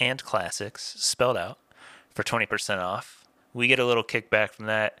and classics spelled out for 20% off. We get a little kickback from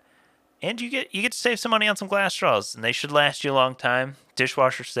that. And you get to save some money on some glass straws, and they should last you a long time.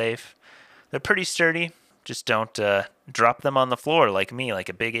 Dishwasher safe. They're pretty sturdy. Just don't drop them on the floor like me, like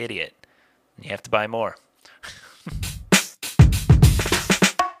a big idiot. You have to buy more.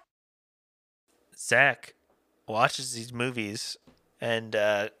 Zach watches these movies, and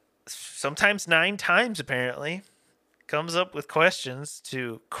sometimes 9 times apparently comes up with questions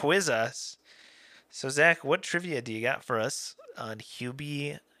to quiz us. So Zach, what trivia do you got for us on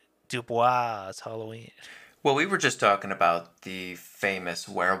Hubie Dubois' Halloween? Well, we were just talking about the famous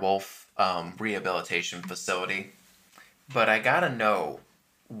werewolf rehabilitation facility, but I gotta know,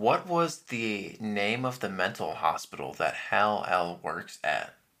 what was the name of the mental hospital that Hal L works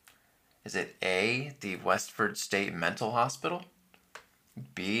at? Is it A, the Westford State Mental Hospital,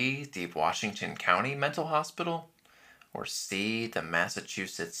 B, the Washington County Mental Hospital, or C, the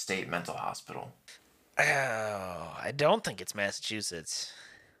Massachusetts State Mental Hospital? Oh, I don't think it's Massachusetts.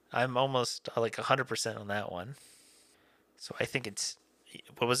 I'm almost like 100% on that one. So I think it's,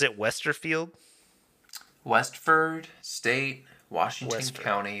 what was it, Westerfield? Westford State, Washington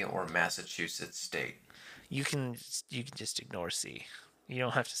County, or Massachusetts State? You can just ignore C. You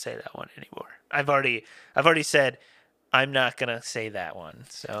don't have to say that one anymore. I've already said I'm not gonna say that one.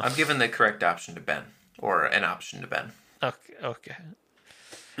 So I'm giving the correct option to Ben, or an option to Ben. Okay.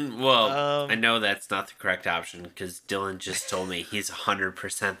 Well, I know that's not the correct option because Dylan just told me he's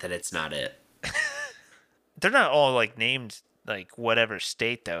 100% that it's not it. They're not all like named like whatever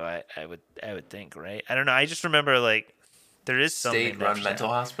state though. I would think, right? I don't know. I just remember like there is something State-run mental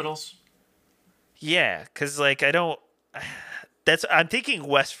hospitals. Yeah, because like I'm thinking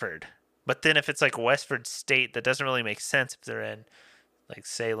Westford, but then if it's like Westford State, that doesn't really make sense if they're in like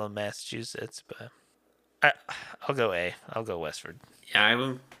Salem, Massachusetts. But I'll go A. I'll go Westford.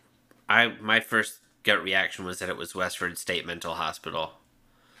 Yeah, my first gut reaction was that it was Westford State Mental Hospital,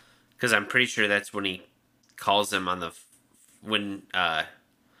 because I'm pretty sure that's when he calls them on the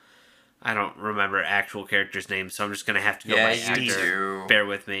I don't remember actual characters' names, so I'm just gonna have to go by actor. Bear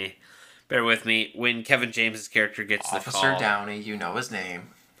with me. When Kevin James's character gets Officer the call, Officer Downey, you know his name.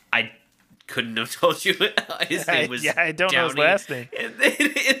 I couldn't have told you his name was. Yeah, I don't Downey. know his last name. In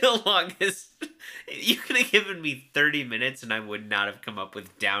the longest, you could have given me 30 minutes, and I would not have come up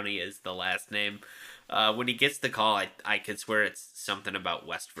with Downey as the last name. When he gets the call, I could swear it's something about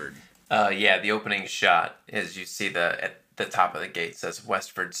Westford. Yeah, the opening shot is you see at the top of the gate says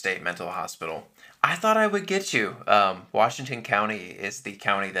Westford State Mental Hospital. I thought I would get you. Washington County is the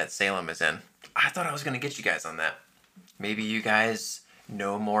county that Salem is in. I thought I was going to get you guys on that. Maybe you guys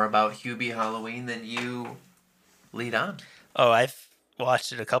know more about Hubie Halloween than you lead on. Oh, I've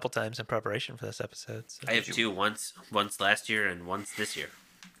watched it a couple times in preparation for this episode. So. I have two, once last year and once this year.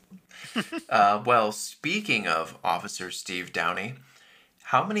 Well, speaking of Officer Steve Downey,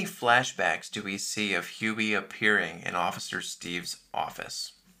 how many flashbacks do we see of Hubie appearing in Officer Steve's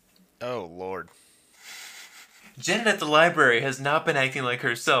office? Oh, Lord. Janet at the library has not been acting like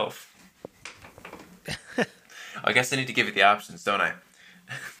herself. I guess I need to give you the options, don't I?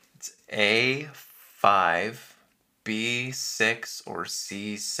 It's A5, B6, or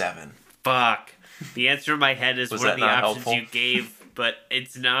C7. Fuck. The answer in my head is Was one of that the not options helpful? you gave, but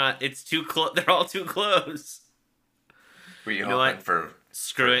it's not. It's too close. They're all too close. Were you know hoping what? for?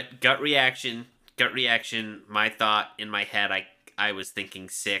 Screw it. Gut reaction. Gut reaction. My thought in my head, I was thinking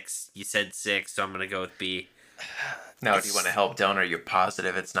 6. You said 6, so I'm gonna go with B. Now, do you want to help Dylan? Are you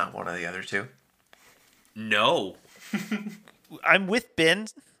positive it's not one of the other two? No. I'm with Ben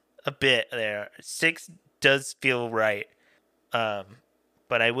a bit there. 6 does feel right.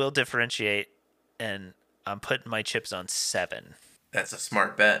 But I will differentiate, and I'm putting my chips on 7. That's a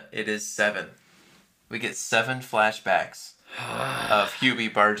smart bet. It is 7. We get 7 flashbacks of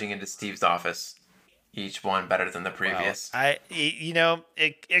Hubie barging into Steve's office. Each one better than the previous.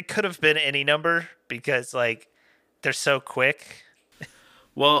 It could have been any number because like they're so quick.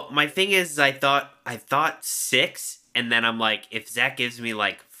 Well, my thing is, I thought 6, and then I'm like, if Zach gives me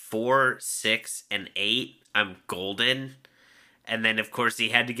like 4, 6, and 8, I'm golden. And then, of course, he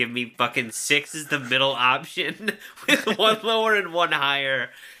had to give me fucking 6 as the middle option with 1 lower and 1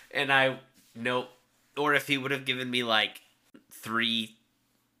 higher. And nope. Or if he would have given me like 3,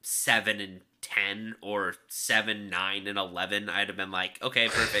 7, and 10, or 7, 9, and 11, I'd have been like, okay,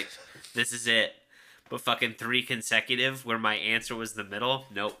 perfect. This is it. But fucking 3 consecutive where my answer was the middle,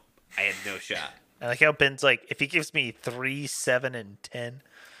 nope. I had no shot. I like how Ben's like, if he gives me 3, 7, and 10.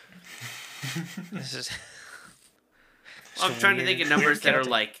 This is. I'm trying to think of numbers that are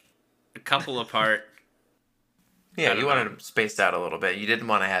like a couple apart. Yeah, you wanted them spaced out a little bit. You didn't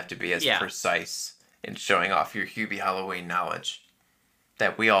want to have to be as Yeah. precise in showing off your Hubie Halloween knowledge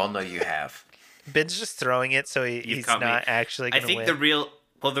that we all know you have. Ben's just throwing it, so he's caught me. not actually I going to think win.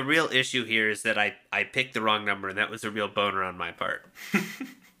 the real issue here is that I picked the wrong number, and that was a real boner on my part.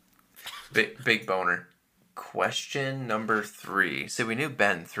 Big boner. Question number 3. So we knew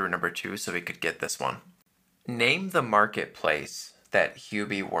Ben threw number 2, so we could get this one. Name the marketplace that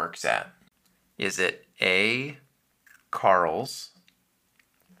Hubie works at. Is it A, Carl's,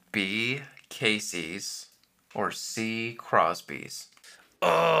 B, Casey's, or C, Crosby's?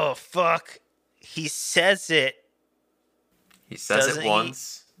 Oh, fuck. He says it. He says Doesn't it he?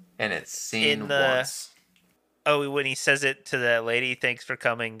 once, and it's seen In the- once. Oh, when he says it to the lady, thanks for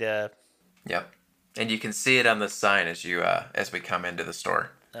coming to. Yep. And you can see it on the sign as we come into the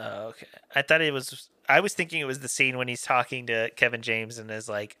store. Oh, okay. I was thinking it was the scene when he's talking to Kevin James and is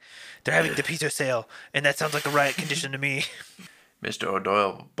like, they're having the pizza sale, and that sounds like a riot condition to me. Mr.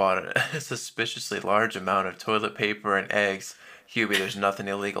 O'Doyle bought a suspiciously large amount of toilet paper and eggs. Hubie, there's nothing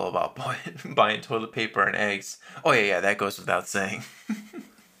illegal about buying toilet paper and eggs. Oh, yeah, that goes without saying.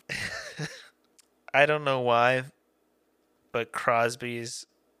 I don't know why, but Crosby's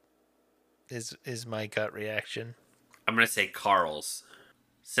is my gut reaction. I'm gonna say Carl's.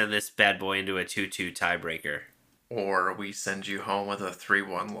 Send this bad boy into a 2-2 tiebreaker. Or we send you home with a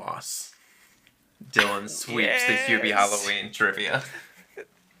 3-1 loss. Dylan sweeps the Yes. Hubie Halloween trivia.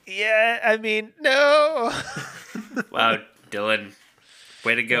 Yeah, I mean, no. Wow, Dylan,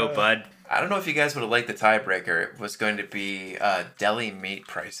 way to go, bud. I don't know if you guys would have liked the tiebreaker. It was going to be deli meat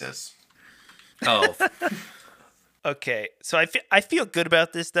prices. Oh, Okay, so I feel good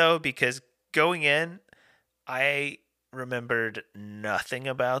about this though because going in, I remembered nothing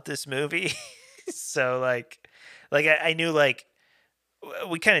about this movie. So I knew like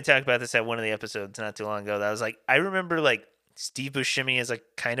we kind of talked about this at one of the episodes not too long ago. That I was like I remember like Steve Buscemi as a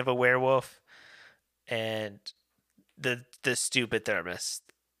kind of a werewolf, and the stupid thermos,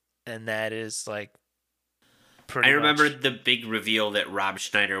 and that is like pretty. I remember much- the big reveal that Rob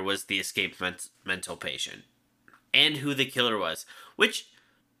Schneider was the escaped mental patient, and who the killer was. Which,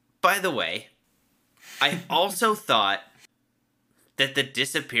 by the way, I also thought that the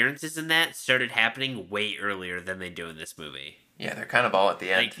disappearances in that started happening way earlier than they do in this movie. Yeah, they're kind of all at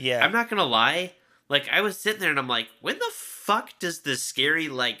the end. Like, Yeah. I'm not gonna lie. Like, I was sitting there and I'm like, when the fuck does the scary,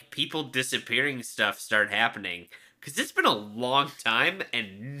 like, people disappearing stuff start happening? Because it's been a long time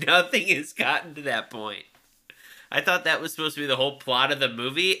and nothing has gotten to that point. I thought that was supposed to be the whole plot of the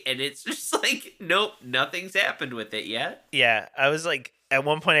movie, and it's just like, nope, nothing's happened with it yet. Yeah, I was like, at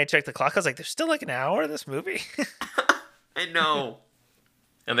one point I checked the clock. I was like, there's still like an hour of this movie. I know.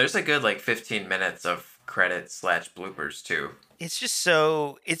 And there's a good 15 minutes of credits / bloopers too. It's just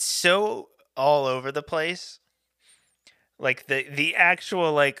so all over the place. Like the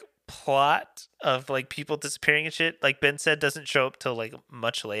actual like plot of like people disappearing and shit, like Ben said, doesn't show up till like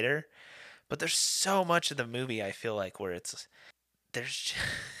much later. But there's so much of the movie I feel like where there's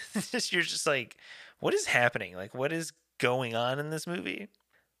just you're just like, what is happening? Like, what is going on in this movie?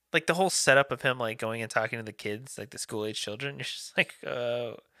 Like the whole setup of him like going and talking to the kids, like the school age children. You're just like,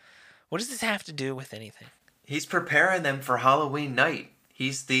 what does this have to do with anything? He's preparing them for Halloween night.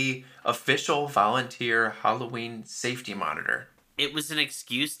 He's the official volunteer Halloween safety monitor. It was an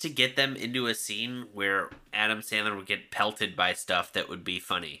excuse to get them into a scene where Adam Sandler would get pelted by stuff that would be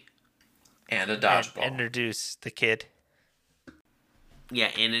funny. And a dodgeball. And introduce the kid.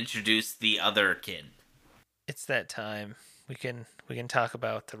 Yeah, and introduce the other kid. It's that time. We can talk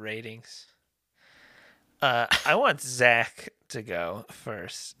about the ratings. I want Zach to go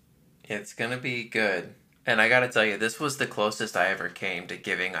first. It's going to be good. And I got to tell you, this was the closest I ever came to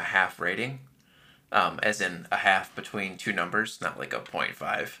giving a half rating. As in a half between two numbers, not like a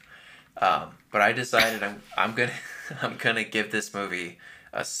 0.5. But I decided I'm gonna give this movie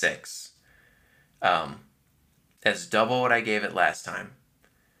a 6. That's double what I gave it last time.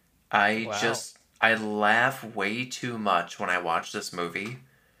 I laugh way too much when I watch this movie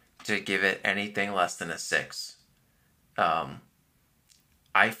to give it anything less than a 6.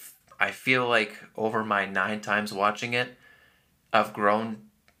 I feel like over my 9 times watching it, I've grown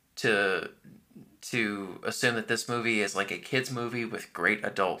to assume that this movie is like a kid's movie with great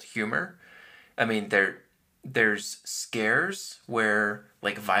adult humor. I mean, there's scares where,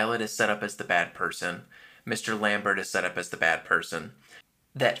 like, Violet is set up as the bad person, Mr. Lambert is set up as the bad person,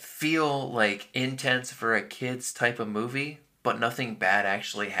 that feel like intense for a kid's type of movie, but nothing bad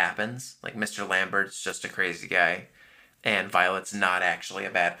actually happens. Like, Mr. Lambert's just a crazy guy, and Violet's not actually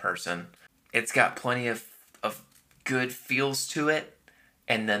a bad person. It's got plenty of good feels to it.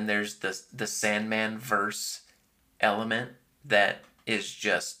 And then there's the Sandman verse element that is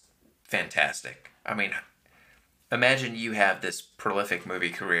just fantastic. I mean, imagine you have this prolific movie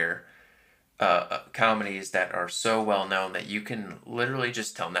career, comedies that are so well known that you can literally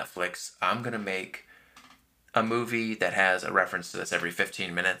just tell Netflix, I'm going to make a movie that has a reference to this every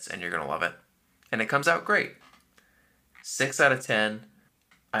 15 minutes and you're going to love it. And it comes out great. 6 out of 10.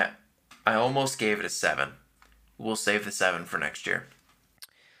 I almost gave it a 7. We'll save the 7 for next year.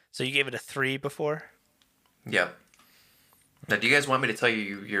 So you gave it a 3 before? Yep. Now, do you guys want me to tell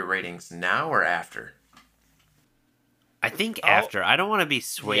you your ratings now or after? I think after. I don't want to be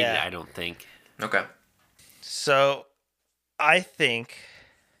swayed, yeah. I don't think. Okay. So I think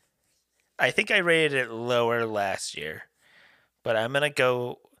I rated it lower last year, but I'm going to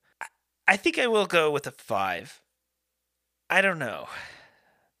go... I think I will go with a 5. I don't know.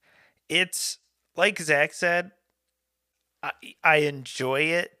 It's, like Zach said, I enjoy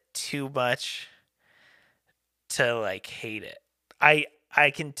it too much to, like, hate it. I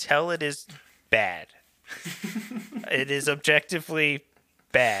can tell it is bad. It is objectively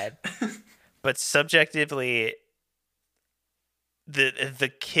bad, but subjectively,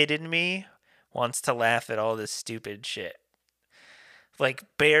 the kid in me wants to laugh at all this stupid shit. Like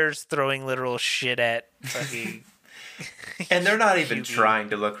bears throwing literal shit at fucking... And they're not even trying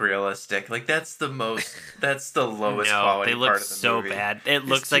to look realistic. Like, that's the lowest quality they look part of the so movie. bad. It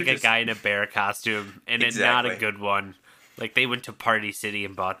looks like a guy in a bear costume, and it's not a good one. Like, they went to Party City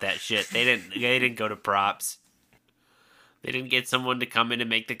and bought that shit. They didn't go to props. They didn't get someone to come in and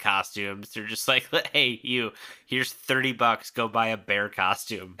make the costumes. They're just like, hey, here's $30, go buy a bear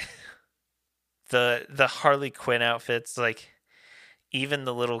costume. The Harley Quinn outfits, like, even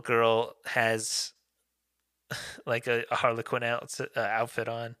the little girl has like a Harley Quinn outfit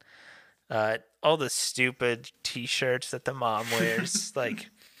on. All the stupid t-shirts that the mom wears, like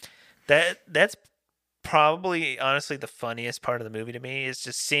that's probably honestly the funniest part of the movie to me, is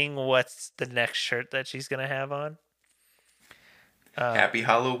just seeing what's the next shirt that she's gonna have on. Happy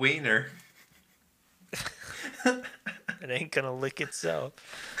Halloweener. It ain't gonna lick itself.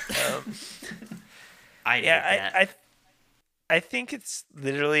 I think it's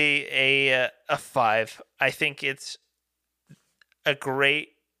literally a 5. I think it is a great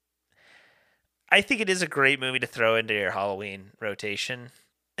movie to throw into your Halloween rotation.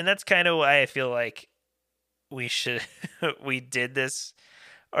 And that's kind of why I feel like we did this,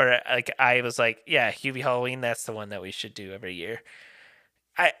 or like I was like, yeah, Hubie Halloween, that's the one that we should do every year.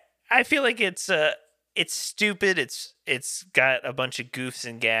 I feel like it's stupid. It's got a bunch of goofs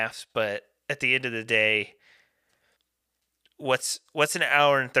and gaffes, but at the end of the day, what's an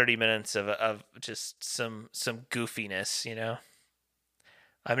hour and 30 minutes of just some goofiness, you know?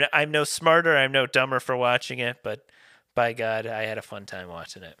 I'm no smarter, I'm no dumber for watching it, but by God, I had a fun time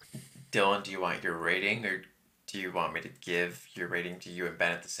watching it. Dylan, do you want your rating, or do you want me to give your rating to you and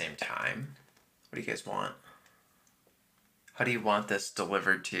Ben at the same time? What do you guys want? How do you want this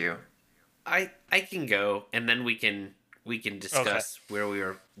delivered to you? I can go, and then we can discuss where we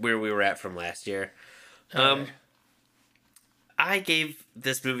were at from last year. I gave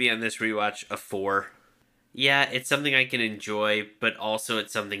this movie on this rewatch a 4. Yeah, it's something I can enjoy, but also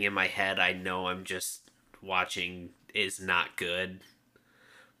it's something in my head I know I'm just watching is not good.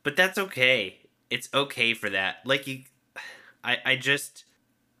 But that's okay. It's okay for that. Like I just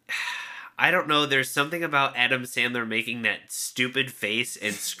I don't know, there's something about Adam Sandler making that stupid face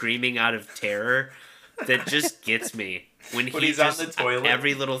and screaming out of terror that just gets me. When he's just, on the toilet?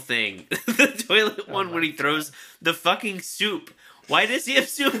 every little thing. The toilet one when he throws the fucking soup. Why does he have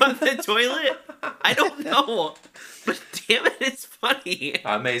soup on the toilet? I don't know. But damn it, it's funny.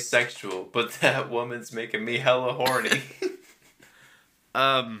 I'm asexual, but that woman's making me hella horny.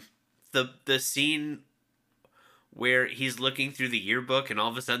 The scene where he's looking through the yearbook and all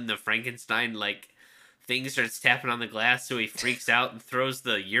of a sudden the Frankenstein like thing starts tapping on the glass, so he freaks out and throws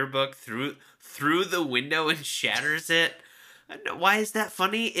the yearbook through the window and shatters it. Why is that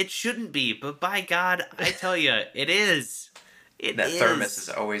funny? It shouldn't be, but by God, I tell you, it is. That thermos is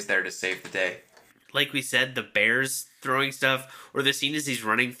always there to save the day. Like we said, the bears throwing stuff, or the scene as he's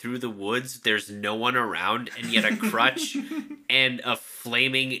running through the woods, there's no one around, and yet a crutch and a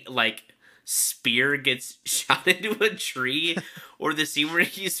flaming, like, spear gets shot into a tree, or the scene where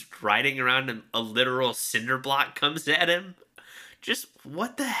he's riding around and a literal cinder block comes at him. Just,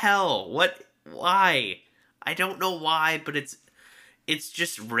 what the hell? Why? I don't know why, but it's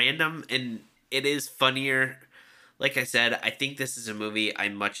just random, and it is funnier. Like I said, I think this is a movie I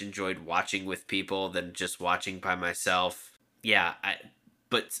much enjoyed watching with people than just watching by myself. Yeah,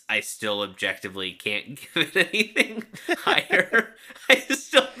 but I still objectively can't give it anything higher. I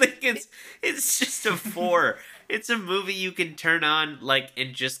still think it's just a 4. It's a movie you can turn on like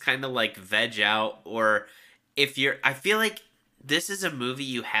and just kind of like veg out, or if I feel like this is a movie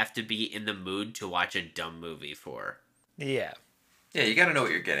you have to be in the mood to watch a dumb movie for. Yeah. Yeah, you gotta know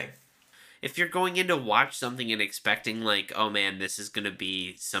what you're getting. If you're going in to watch something and expecting like, oh man, this is gonna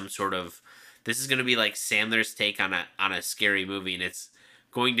be like Sandler's take on a scary movie, and it's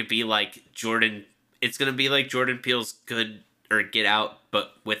going to be like Jordan Peele's Get Out,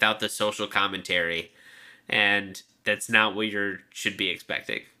 but without the social commentary, and that's not what you should be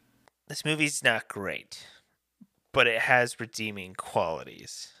expecting. This movie's not great, but it has redeeming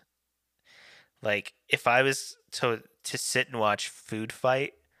qualities. Like, if I was to sit and watch Food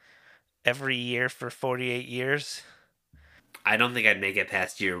Fight every year for 48 years, I don't think I'd make it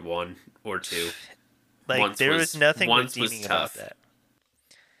past year 1 or 2. Like, there was nothing redeeming about that.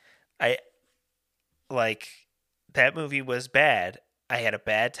 That movie was bad. I had a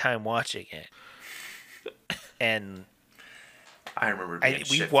bad time watching it. And I remember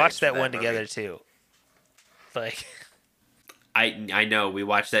we watched that one together too. Like, I know we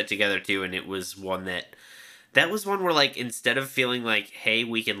watched that together too, and it was one that was one where, like, instead of feeling like, hey,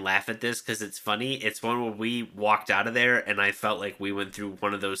 we can laugh at this because it's funny, it's one where we walked out of there and I felt like we went through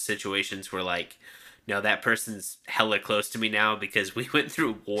one of those situations where, like, no, that person's hella close to me now because we went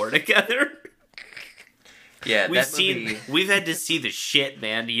through war together. Yeah, we've had to see the shit,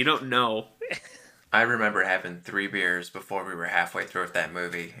 man. You don't know. I remember having 3 beers before we were halfway through with that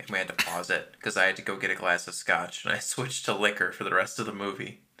movie, and we had to pause it because I had to go get a glass of scotch, and I switched to liquor for the rest of the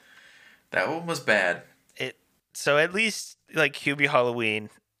movie. That one was bad. So at least, like, Hubie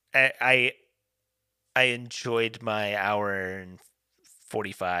Halloween, I enjoyed my hour and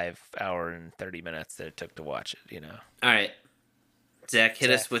 30 minutes that it took to watch it, you know. All right. Zach, hit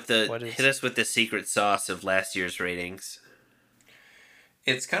us with the secret sauce of last year's ratings.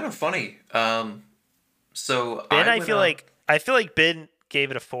 It's kind of funny. So Ben, I feel like Ben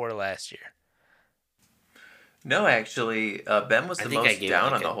gave it a 4 last year. No, actually, Ben was the most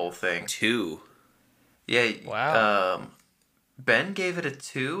down on the whole thing. 2. Yeah. Wow. Ben gave it a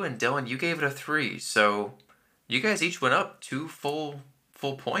 2, and Dylan, you gave it a 3. So you guys each went up 2 full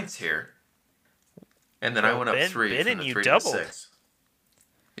points here, and then I went up 3. Ben from and the you 3 doubled. To 6.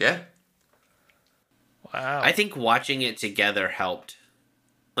 Yeah. Wow. I think watching it together helped.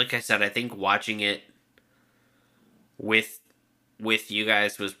 Like I said, I think watching it with you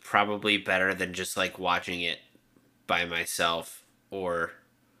guys was probably better than just like watching it by myself, or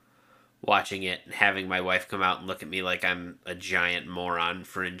watching it and having my wife come out and look at me like I'm a giant moron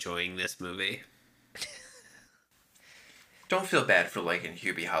for enjoying this movie. Don't feel bad for liking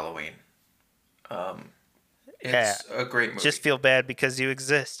Hubie Halloween. It's a great movie. Just feel bad because you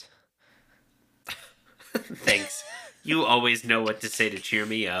exist. Thanks. You always know what to say to cheer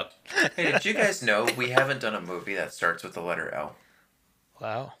me up. Hey, did you guys know we haven't done a movie that starts with the letter L?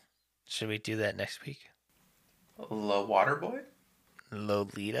 Wow. Should we do that next week? La Waterboy?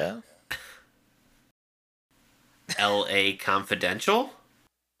 Lolita? L.A. Confidential?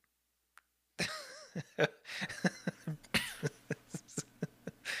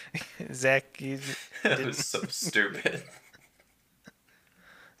 Zach, you That was so stupid.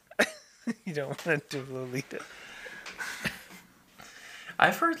 you don't want to do Lolita.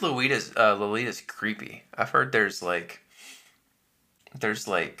 I've heard Lolita's creepy. I've heard there's like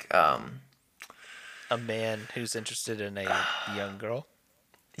A man who's interested in a young girl.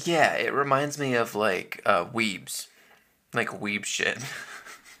 yeah, it reminds me of like weebs. Like weeb shit.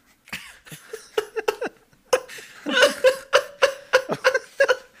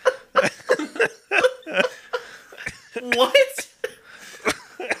 What?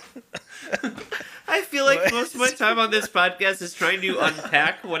 I feel like most of my time on this podcast is trying to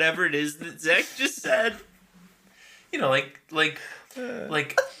unpack whatever it is that Zach just said. You know, like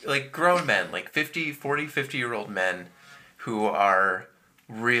grown men, like 50-year-old men who are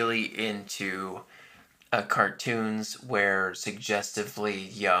really into cartoons where suggestively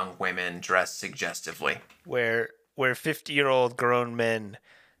young women dress suggestively. Where 50-year-old grown men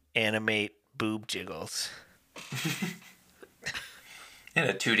animate boob jiggles. In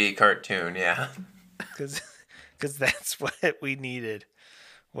a 2D cartoon, yeah. Because that's what we needed,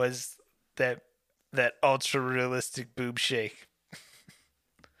 was that ultra realistic boob shake.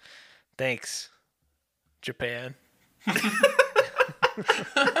 Thanks, Japan.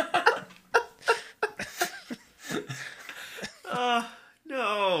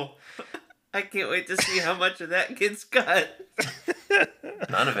 No. I can't wait to see how much of that gets cut.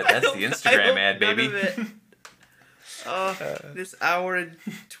 None of it. That's the Instagram ad, baby. This hour and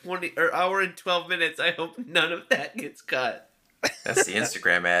 12 minutes. I hope none of that gets cut. That's the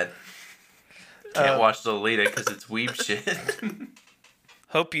Instagram ad. Can't watch Lolita because it's weeb shit.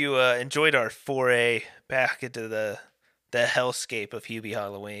 Hope you enjoyed our foray back into the hellscape of Hubie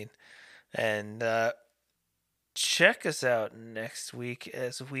Halloween. And check us out next week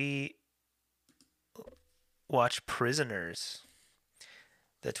as we watch Prisoners,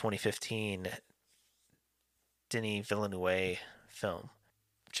 the 2015 Denis Villeneuve film.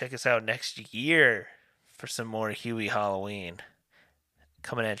 Check us out next year for some more Hubie Halloween.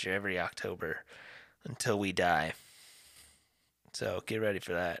 Coming at you every October until we die. So get ready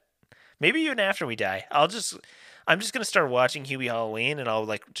for that. Maybe even after we die. I'm just gonna start watching Hubie Halloween, and I'll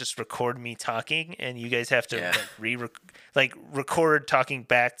like just record me talking, and you guys have to record talking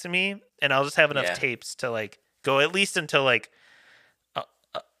back to me, and I'll just have enough tapes to like go at least until like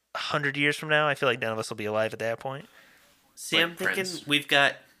 100 years from now. I feel like none of us will be alive at that point. See, Like I'm thinking Prince. we've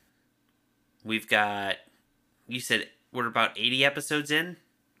got. You said we're about 80 episodes in.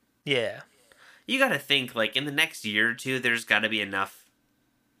 Yeah. You got to think like in the next year or two, there's got to be enough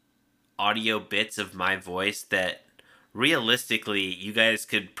audio bits of my voice that realistically you guys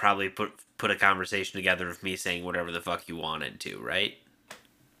could probably put a conversation together of me saying whatever the fuck you wanted to, right?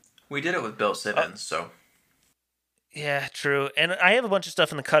 We did it with Bill Simmons, so Yeah, true. And I have a bunch of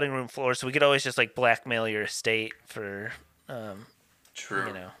stuff in the cutting room floor, so we could always just like blackmail your estate for, true.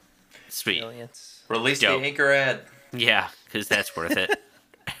 you know, Sweet. millions. Release Dope. the Anchor ad. Yeah, because that's worth it.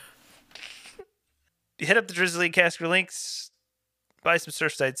 Hit up the Drizzly Casker links, buy some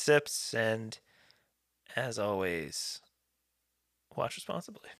Surfside Sips, and as always, watch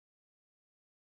responsibly.